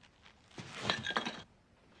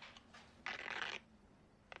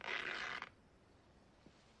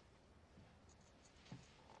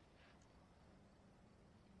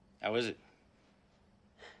 How is it?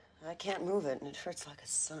 I can't move it, and it hurts like a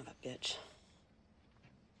son of a bitch.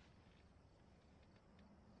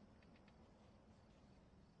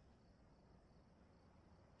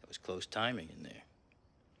 That was close timing in there.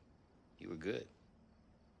 You were good.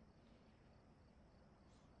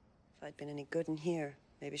 If I'd been any good in here,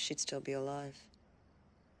 maybe she'd still be alive.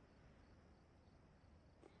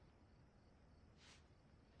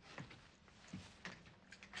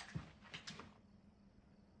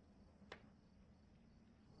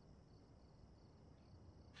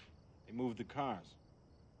 They moved the cars.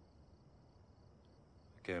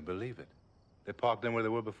 I can't believe it. They parked them where they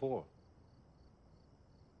were before.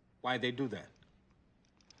 Why'd they do that?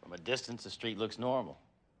 From a distance, the street looks normal.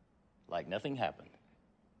 Like nothing happened.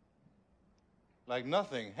 Like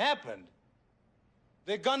nothing happened?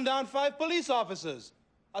 They gunned down 5 police officers,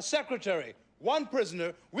 a secretary, 1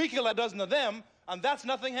 prisoner. We killed a dozen of them, and that's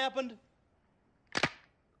nothing happened?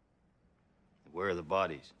 Where are the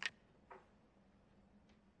bodies?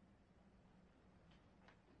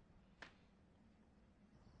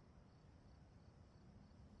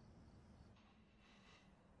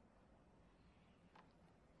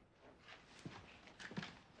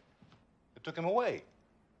 They took him away.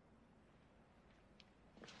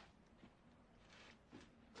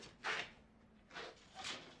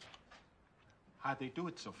 How'd they do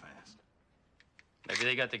it so fast? Maybe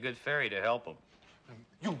they got the good ferry to help them.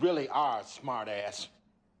 You really are a smart ass.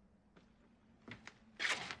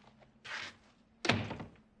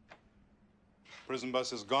 Prison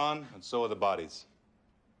bus is gone, and so are the bodies.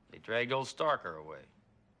 They dragged old Starker away.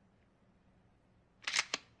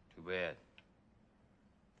 Too bad.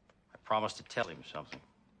 I promised to tell him something.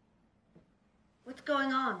 What's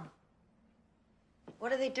going on?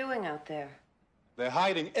 What are they doing out there? They're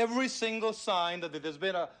hiding every single sign that there's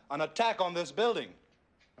been an attack on this building.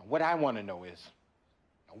 Now, what I want to know is,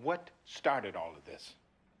 what started all of this?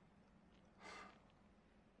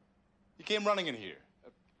 He came running in here.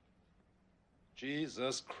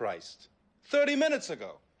 Jesus Christ. 30 minutes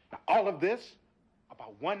ago. Now, all of this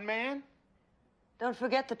about one man? Don't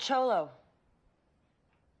forget the Cholo.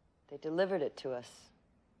 They delivered it to us.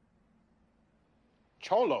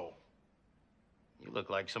 Cholo? You look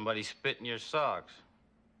like somebody spit in your socks.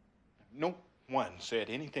 No one said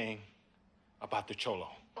anything about the Cholo.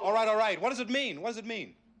 All right. What does it mean? What does it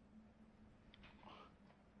mean?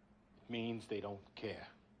 It means they don't care.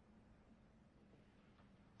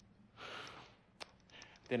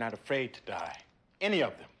 They're not afraid to die. Any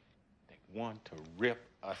of them. They want to rip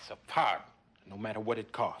us apart, no matter what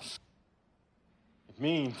it costs. It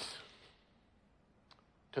means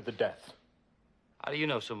to the death. How do you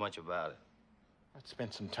know so much about it? I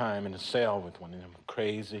spent some time in a cell with one of them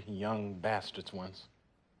crazy young bastards once.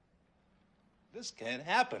 This can't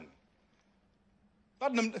happen.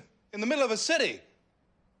 Not in the middle of a city.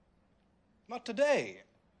 Not today.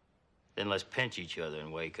 Then let's pinch each other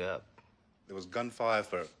and wake up. There was gunfire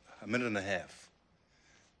for a minute and a half.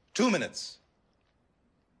 2 minutes.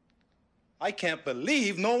 I can't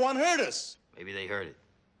believe no one heard us. Maybe they heard it.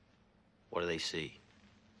 What do they see?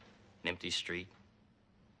 An empty street?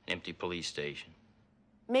 An empty police station?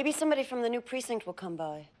 Maybe somebody from the new precinct will come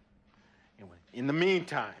by. Anyway, in the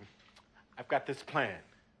meantime, I've got this plan.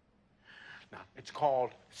 Now, it's called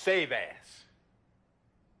Save Ass.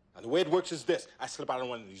 Now, the way it works is this. I slip out of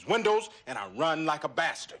one of these windows, and I run like a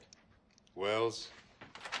bastard. Wells,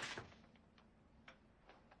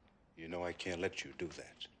 you know I can't let you do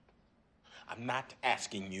that. I'm not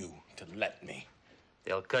asking you to let me.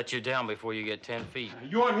 They'll cut you down before you get 10 feet. Are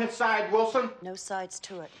you on his side, Wilson? No sides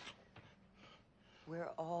to it. We're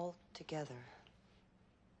all together.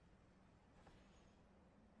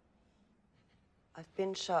 I've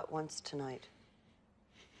been shot once tonight.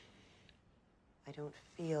 I don't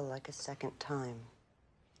feel like a second time.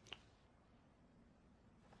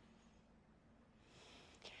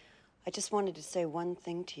 I just wanted to say one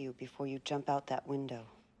thing to you before you jump out that window.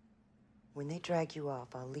 When they drag you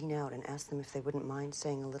off, I'll lean out and ask them if they wouldn't mind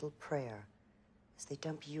saying a little prayer as they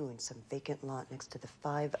dump you in some vacant lot next to the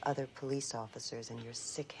 5 other police officers and your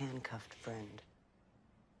sick handcuffed friend.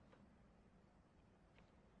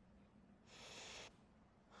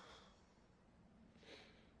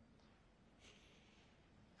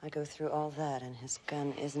 I go through all that and his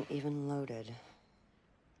gun isn't even loaded.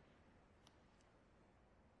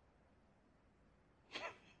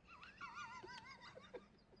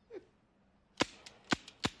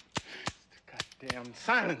 Damn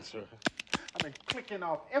silencer. I've been clicking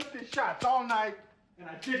off empty shots all night, and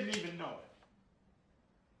I didn't even know it.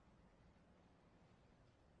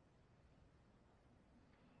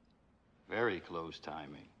 Very close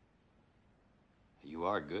timing. You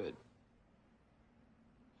are good.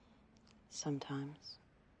 Sometimes.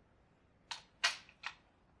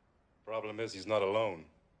 Problem is, he's not alone.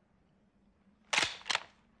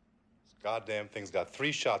 This goddamn thing's got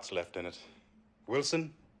 3 shots left in it.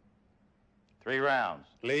 Wilson? 3 rounds.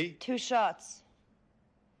 Lee? 2 shots.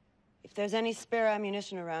 If there's any spare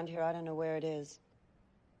ammunition around here, I don't know where it is.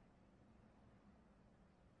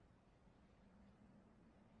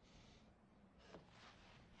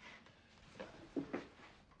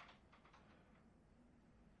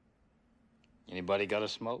 Anybody got a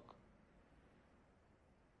smoke?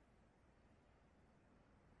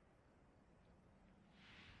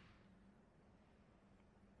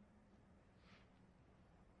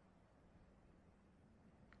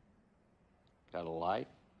 Got a light?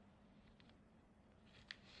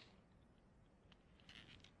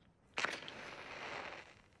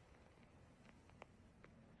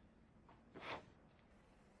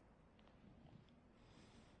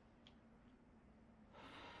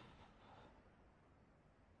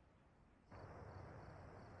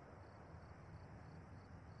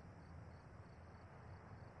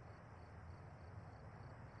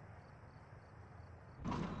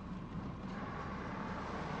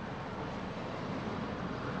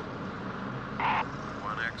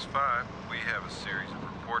 X5, we have a series of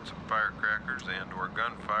reports of firecrackers and/or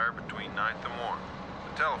gunfire between 9th and Warren.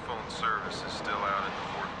 The telephone service is still out in the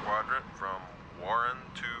 4th quadrant from Warren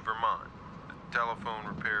to Vermont. telephone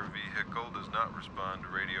repair vehicle does not respond to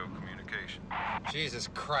radio communication. Jesus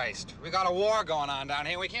Christ. We got a war going on down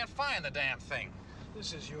here. We can't find the damn thing.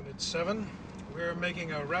 This is Unit 7. We're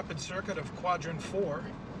making a rapid circuit of Quadrant 4.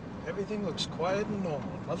 Everything looks quiet and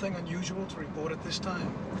normal. Nothing unusual to report at this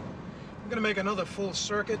time. I'm gonna make another full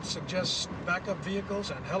circuit, suggest backup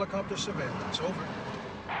vehicles and helicopter surveillance. Over.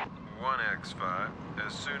 1X5.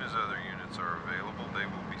 As soon as other units are available, they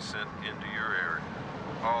will be sent into your area.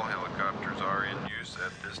 All helicopters are in use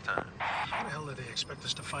at this time. How the hell did they expect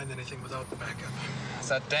us to find anything without the backup? It's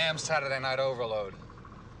that damn Saturday night overload.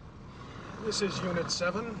 This is Unit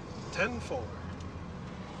 7, 10-4.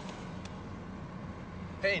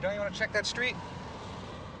 Hey, don't you want to check that street?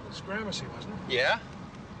 It's Gramercy, wasn't it? Yeah?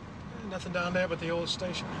 Nothing down there but the old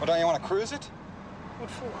station. Well, don't you want to cruise it?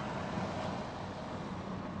 What for?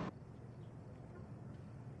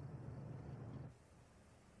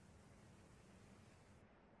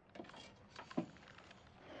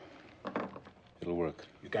 It'll work.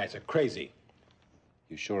 You guys are crazy.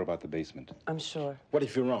 You sure about the basement? I'm sure. What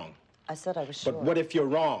if you're wrong? I said I was sure. But what if you're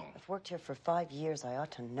wrong? I've worked here for 5 years. I ought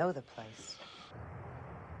to know the place.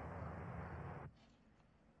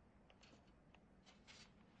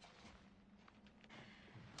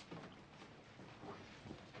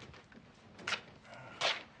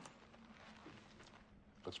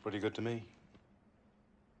 Looks pretty good to me.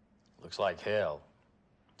 Looks like hell.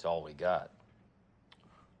 It's all we got.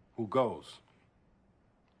 Who goes?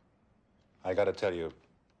 I gotta tell you,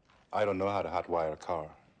 I don't know how to hotwire a car.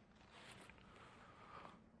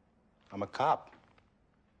 I'm a cop.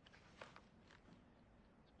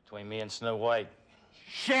 Between me and Snow White.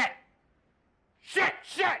 Shit! Shit!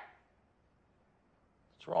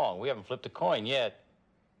 What's wrong? We haven't flipped a coin yet.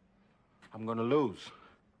 I'm gonna lose.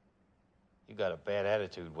 You got a bad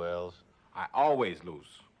attitude, Wells. I always lose.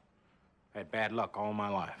 I had bad luck all my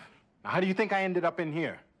life. Now, how do you think I ended up in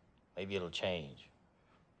here? Maybe it'll change.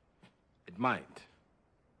 It might.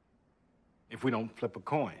 If we don't flip a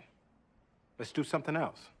coin. Let's do something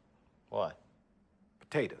else. What?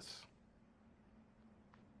 Potatoes.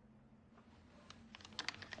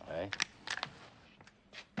 All right.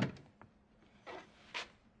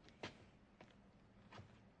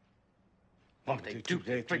 One day, 2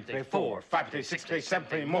 day, 3 day, 4, 5 day, 6 day, 7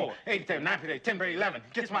 day, more. 8 day, 9 day, 10 day, 11.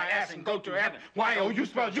 Kiss my ass and go to heaven. Y-O-U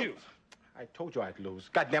spells you. I told you I'd lose.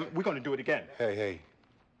 God damn it, we're gonna do it again. Hey,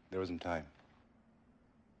 there isn't time.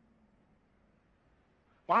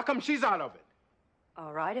 Well, how come she's out of it?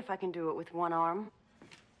 All right, if I can do it with one arm.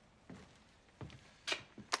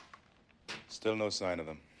 Still no sign of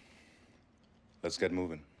them. Let's get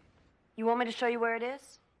moving. You want me to show you where it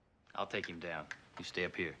is? I'll take him down. You stay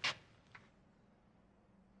up here.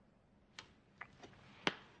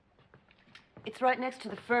 It's right next to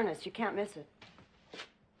the furnace. You can't miss it.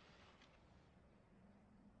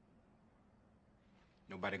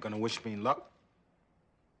 Nobody gonna wish me luck?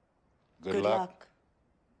 Good luck.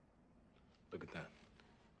 Look at that.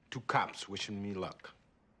 2 cops wishing me luck.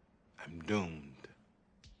 I'm doomed.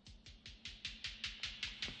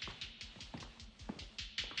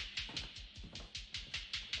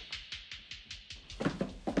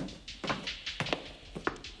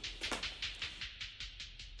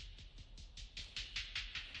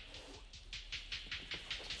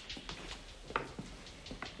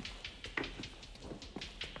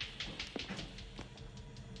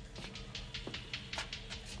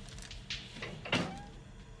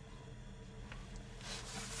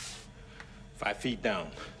 Five feet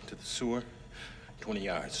down to the sewer, 20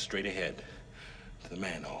 yards straight ahead to the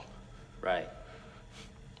manhole. Right.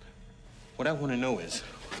 What I want to know is,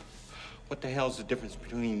 what the hell's the difference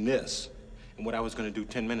between this and what I was going to do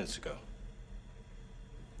 10 minutes ago?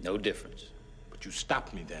 No difference. But you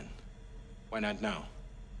stopped me then. Why not now?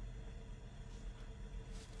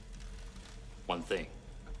 One thing.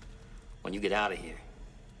 When you get out of here,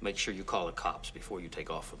 make sure you call the cops before you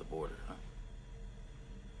take off for the border, huh?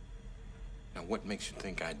 Now, what makes you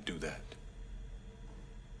think I'd do that?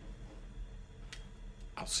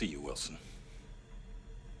 I'll see you, Wilson.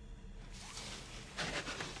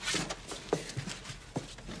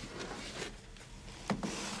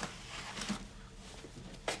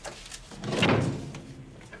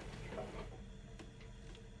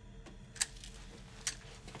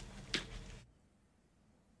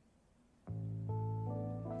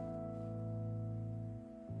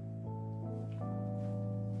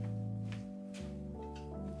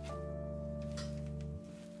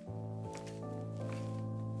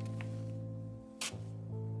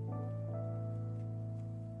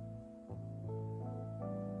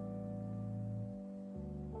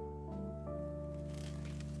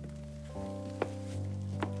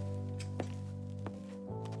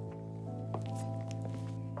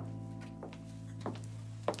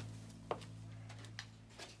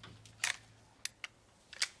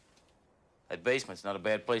 That basement's not a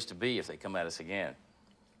bad place to be if they come at us again.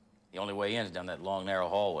 The only way in is down that long, narrow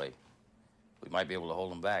hallway. We might be able to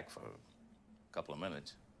hold them back for a couple of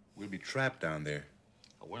minutes. We'll be trapped down there.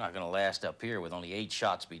 But we're not gonna last up here with only 8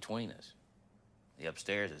 shots between us. The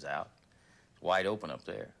upstairs is out. It's wide open up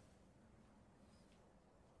there.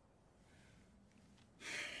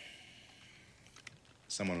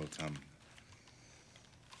 Someone will come.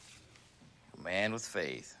 A man with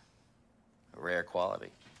faith. A rare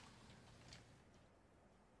quality.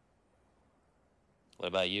 What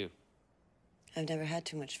about you? I've never had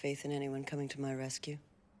too much faith in anyone coming to my rescue.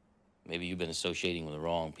 Maybe you've been associating with the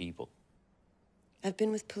wrong people. I've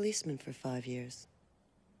been with policemen for 5 years.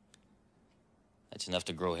 That's enough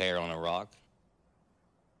to grow hair on a rock.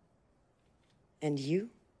 And you?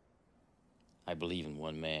 I believe in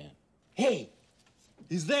one man. Hey,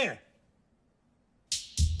 he's there.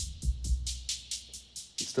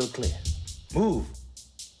 He's still clear. Move.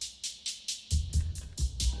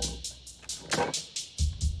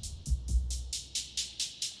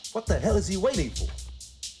 What the hell is he waiting for?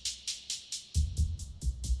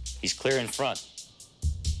 He's clear in front.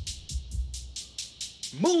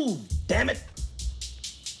 Move, damn it!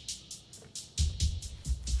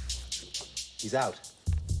 He's out.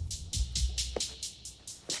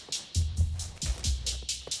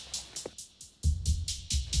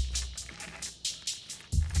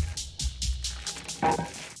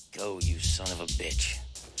 Go, you son of a bitch.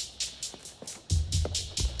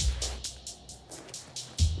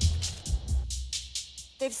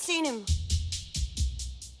 They've seen him.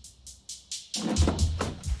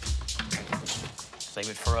 Save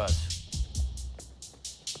it for us.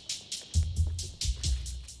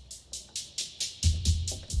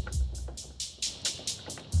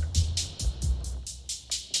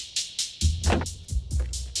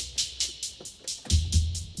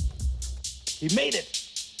 He made it!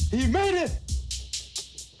 He made it!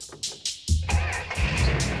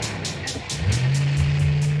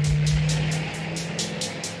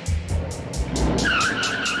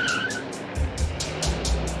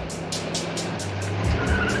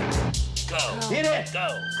 Go. Hit it! Go.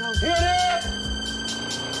 Hit it!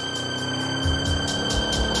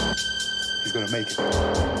 He's gonna make it.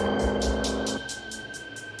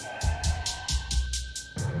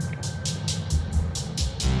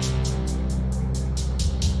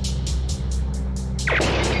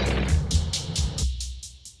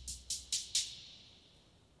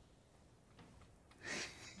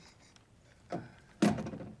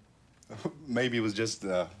 Maybe it was just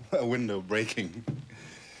a window breaking.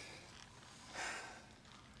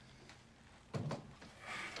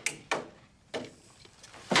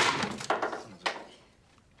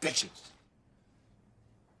 Bitches.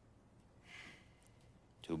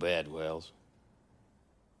 Too bad, Wells.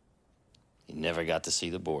 You never got to see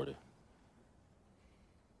the border.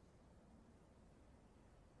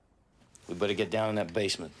 We better get down in that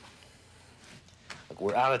basement. Look,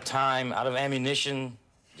 we're out of time, out of ammunition,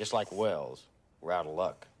 just like Wells. We're out of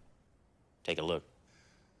luck. Take a look.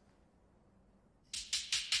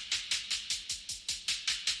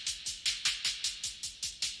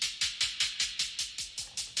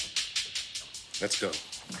 Let's go.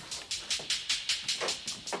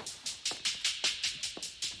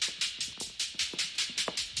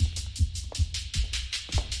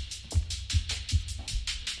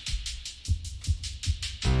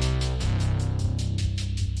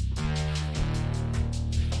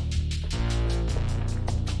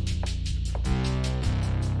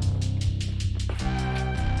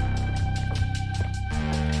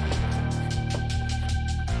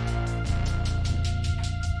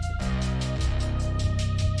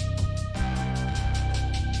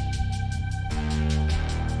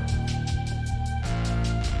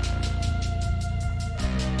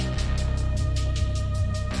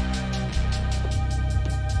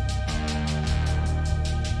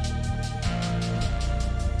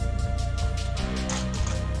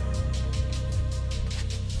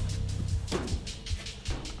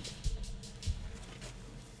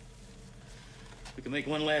 We can make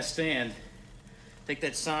one last stand. Take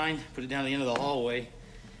that sign, put it down the end of the hallway.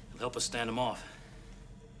 It'll help us stand them off.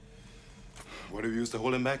 What have you used to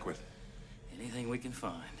hold him back with? Anything we can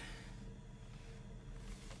find.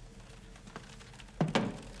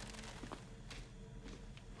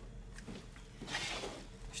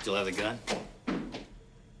 Still have the gun?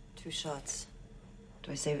 2 shots.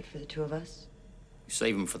 Do I save it for the 2 of us? You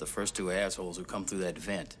save them for the first 2 assholes who come through that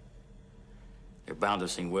vent. They're bound to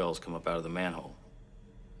have seen Wells come up out of the manhole.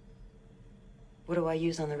 What do I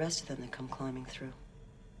use on the rest of them that come climbing through?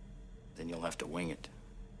 Then you'll have to wing it.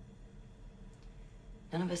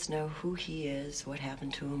 None of us know who he is, what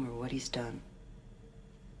happened to him, or what he's done.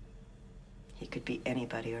 He could be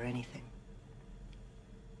anybody or anything.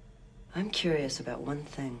 I'm curious about one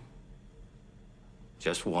thing.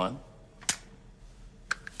 Just one?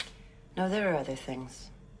 No, there are other things.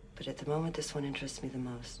 But at the moment, this one interests me the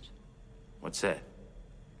most. What's that?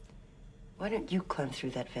 Why don't you climb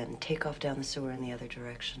through that vent and take off down the sewer in the other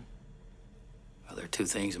direction? Well, there are two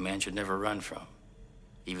things a man should never run from,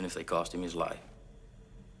 even if they cost him his life.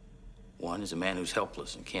 One is a man who's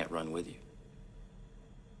helpless and can't run with you.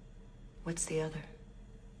 What's the other?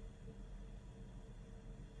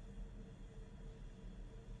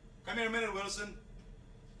 Come here a minute, Wilson.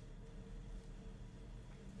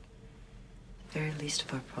 The very least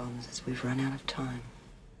of our problems is we've run out of time.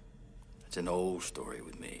 It's an old story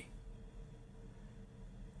with me.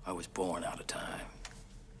 I was born out of time.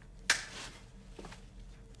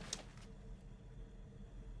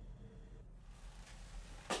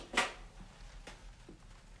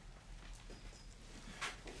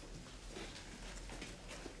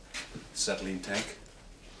 Acetylene tank,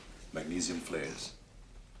 magnesium flares.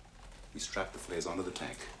 We strap the flares onto the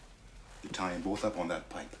tank. We tie them both up on that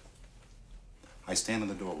pipe. I stand in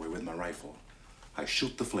the doorway with my rifle. I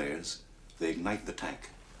shoot the flares. They ignite the tank.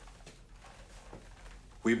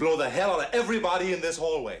 We blow the hell out of everybody in this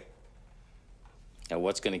hallway. Now,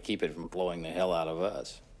 what's going to keep it from blowing the hell out of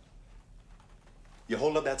us? You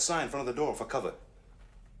hold up that sign in front of the door for cover.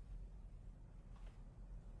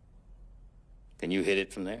 Can you hit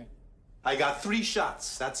it from there? I got 3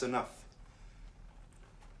 shots. That's enough.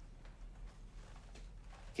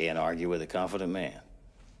 Can't argue with a confident man.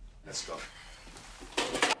 Let's go.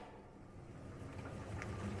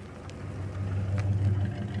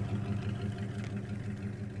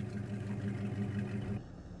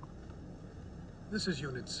 This is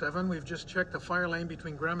Unit 7. We've just checked the fire lane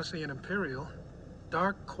between Gramercy and Imperial.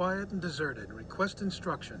 Dark, quiet, and deserted. Request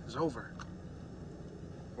instructions. Over.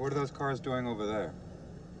 What are those cars doing over there?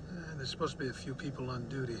 There's supposed to be a few people on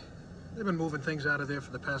duty. They've been moving things out of there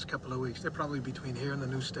for the past couple of weeks. They're probably between here and the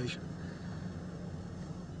new station.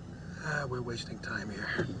 We're wasting time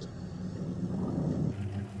here.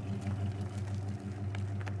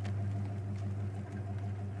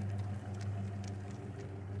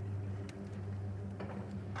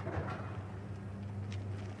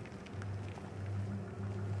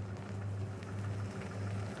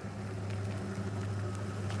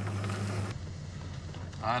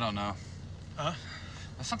 I don't know. Huh?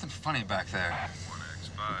 There's something funny back there.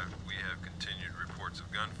 1X5, we have continued reports of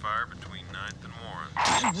gunfire between 9th and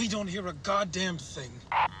Warren. We don't hear a goddamn thing.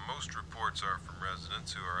 Most reports are from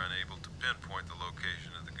residents who are unable to pinpoint the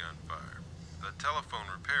location of the gunfire. The telephone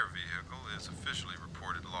repair vehicle is officially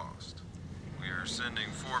reported lost. We are sending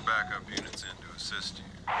 4 backup units in to assist you.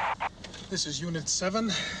 This is Unit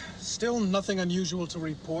 7. Still nothing unusual to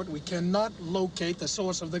report. We cannot locate the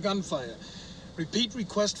source of the gunfire. Repeat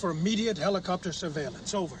request for immediate helicopter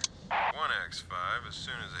surveillance. Over. 1X5, as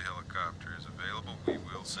soon as a helicopter is available, we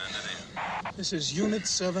will send it in. This is Unit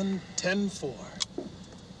 7, 10-4.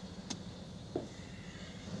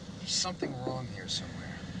 There's something wrong here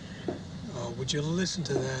somewhere. Oh, would you listen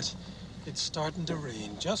to that? It's starting to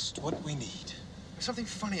rain. Just what we need. There's something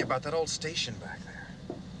funny about that old station back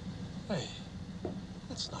there. Hey,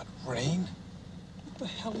 that's not rain. What the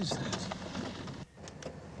hell is that?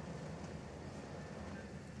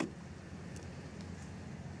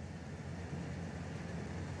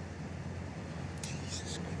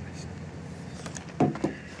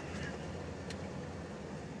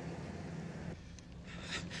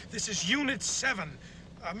 This is Unit 7.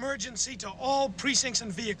 Emergency to all precincts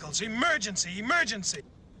and vehicles. Emergency! Emergency!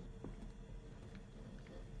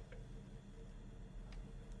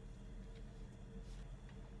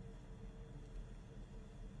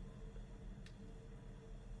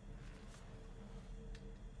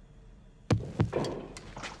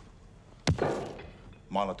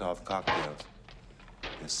 Molotov cocktails.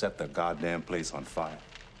 They set the goddamn place on fire.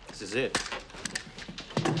 This is it.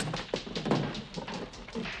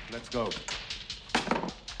 Let's go.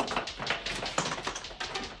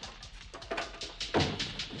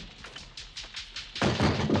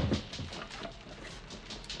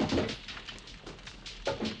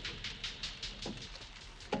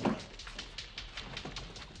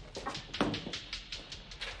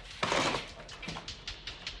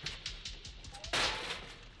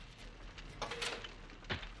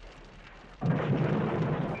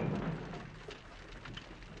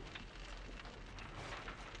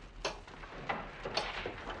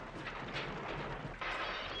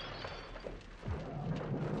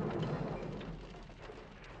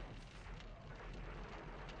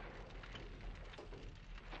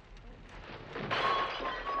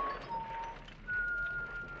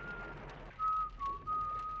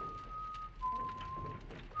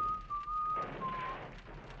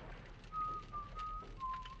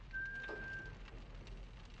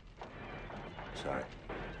 Sorry.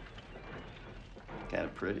 Kind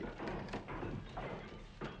of pretty.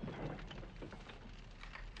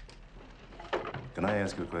 Can I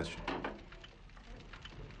ask you a question?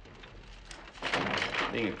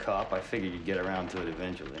 Being a cop, I figured you'd get around to it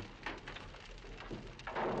eventually.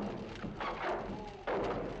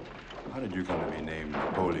 How did you come to be named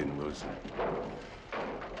Napoleon Wilson?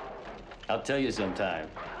 I'll tell you sometime.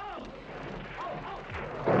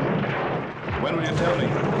 When will you tell me?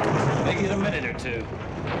 Maybe in a minute or two.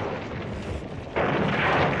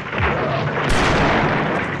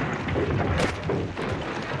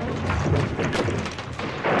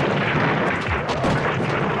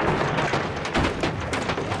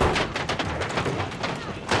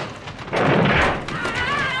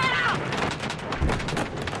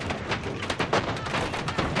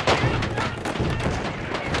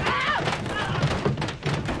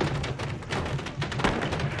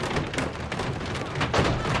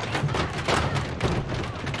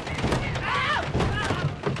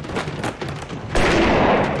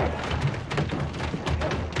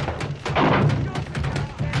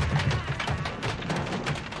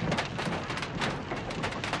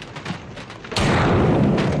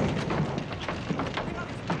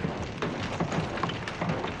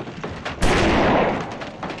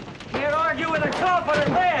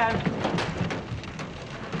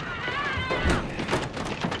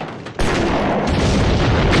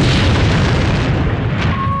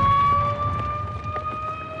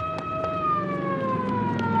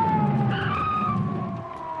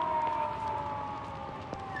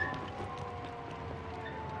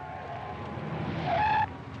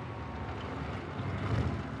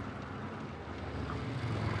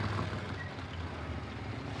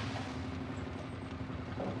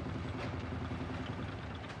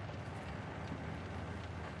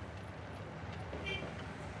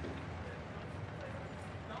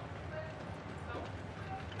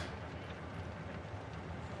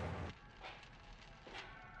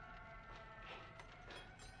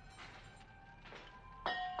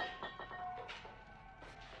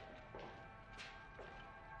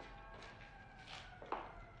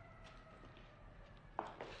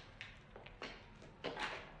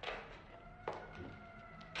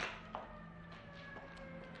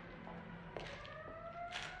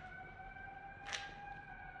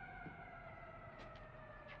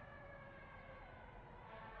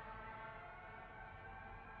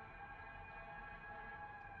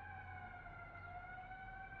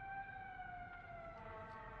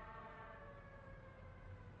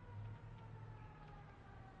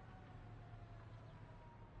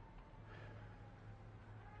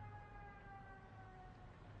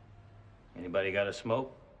 Anybody got a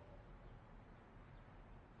smoke?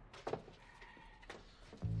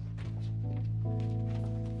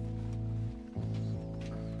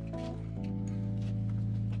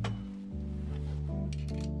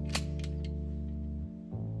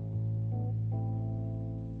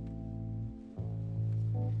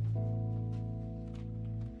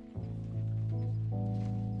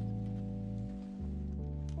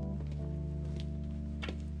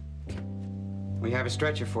 We have a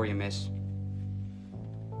stretcher for you, miss.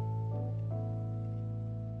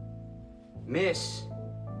 Miss.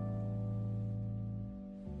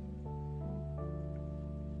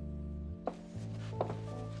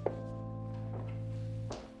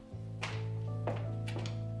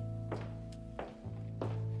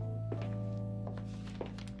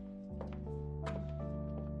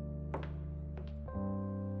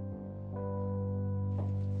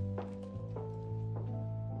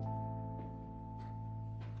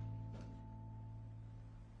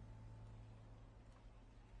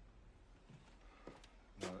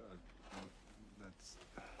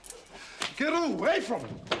 Get away from me!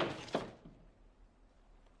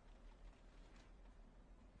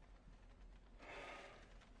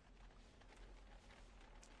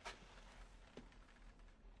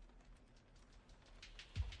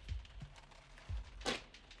 It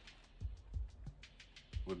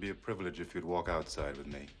would be a privilege if you'd walk outside with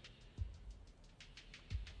me.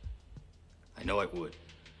 I know I would.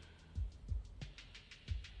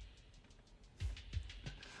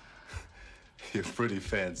 You're pretty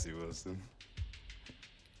fancy, Wilson.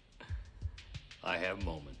 I have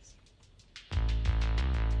moments.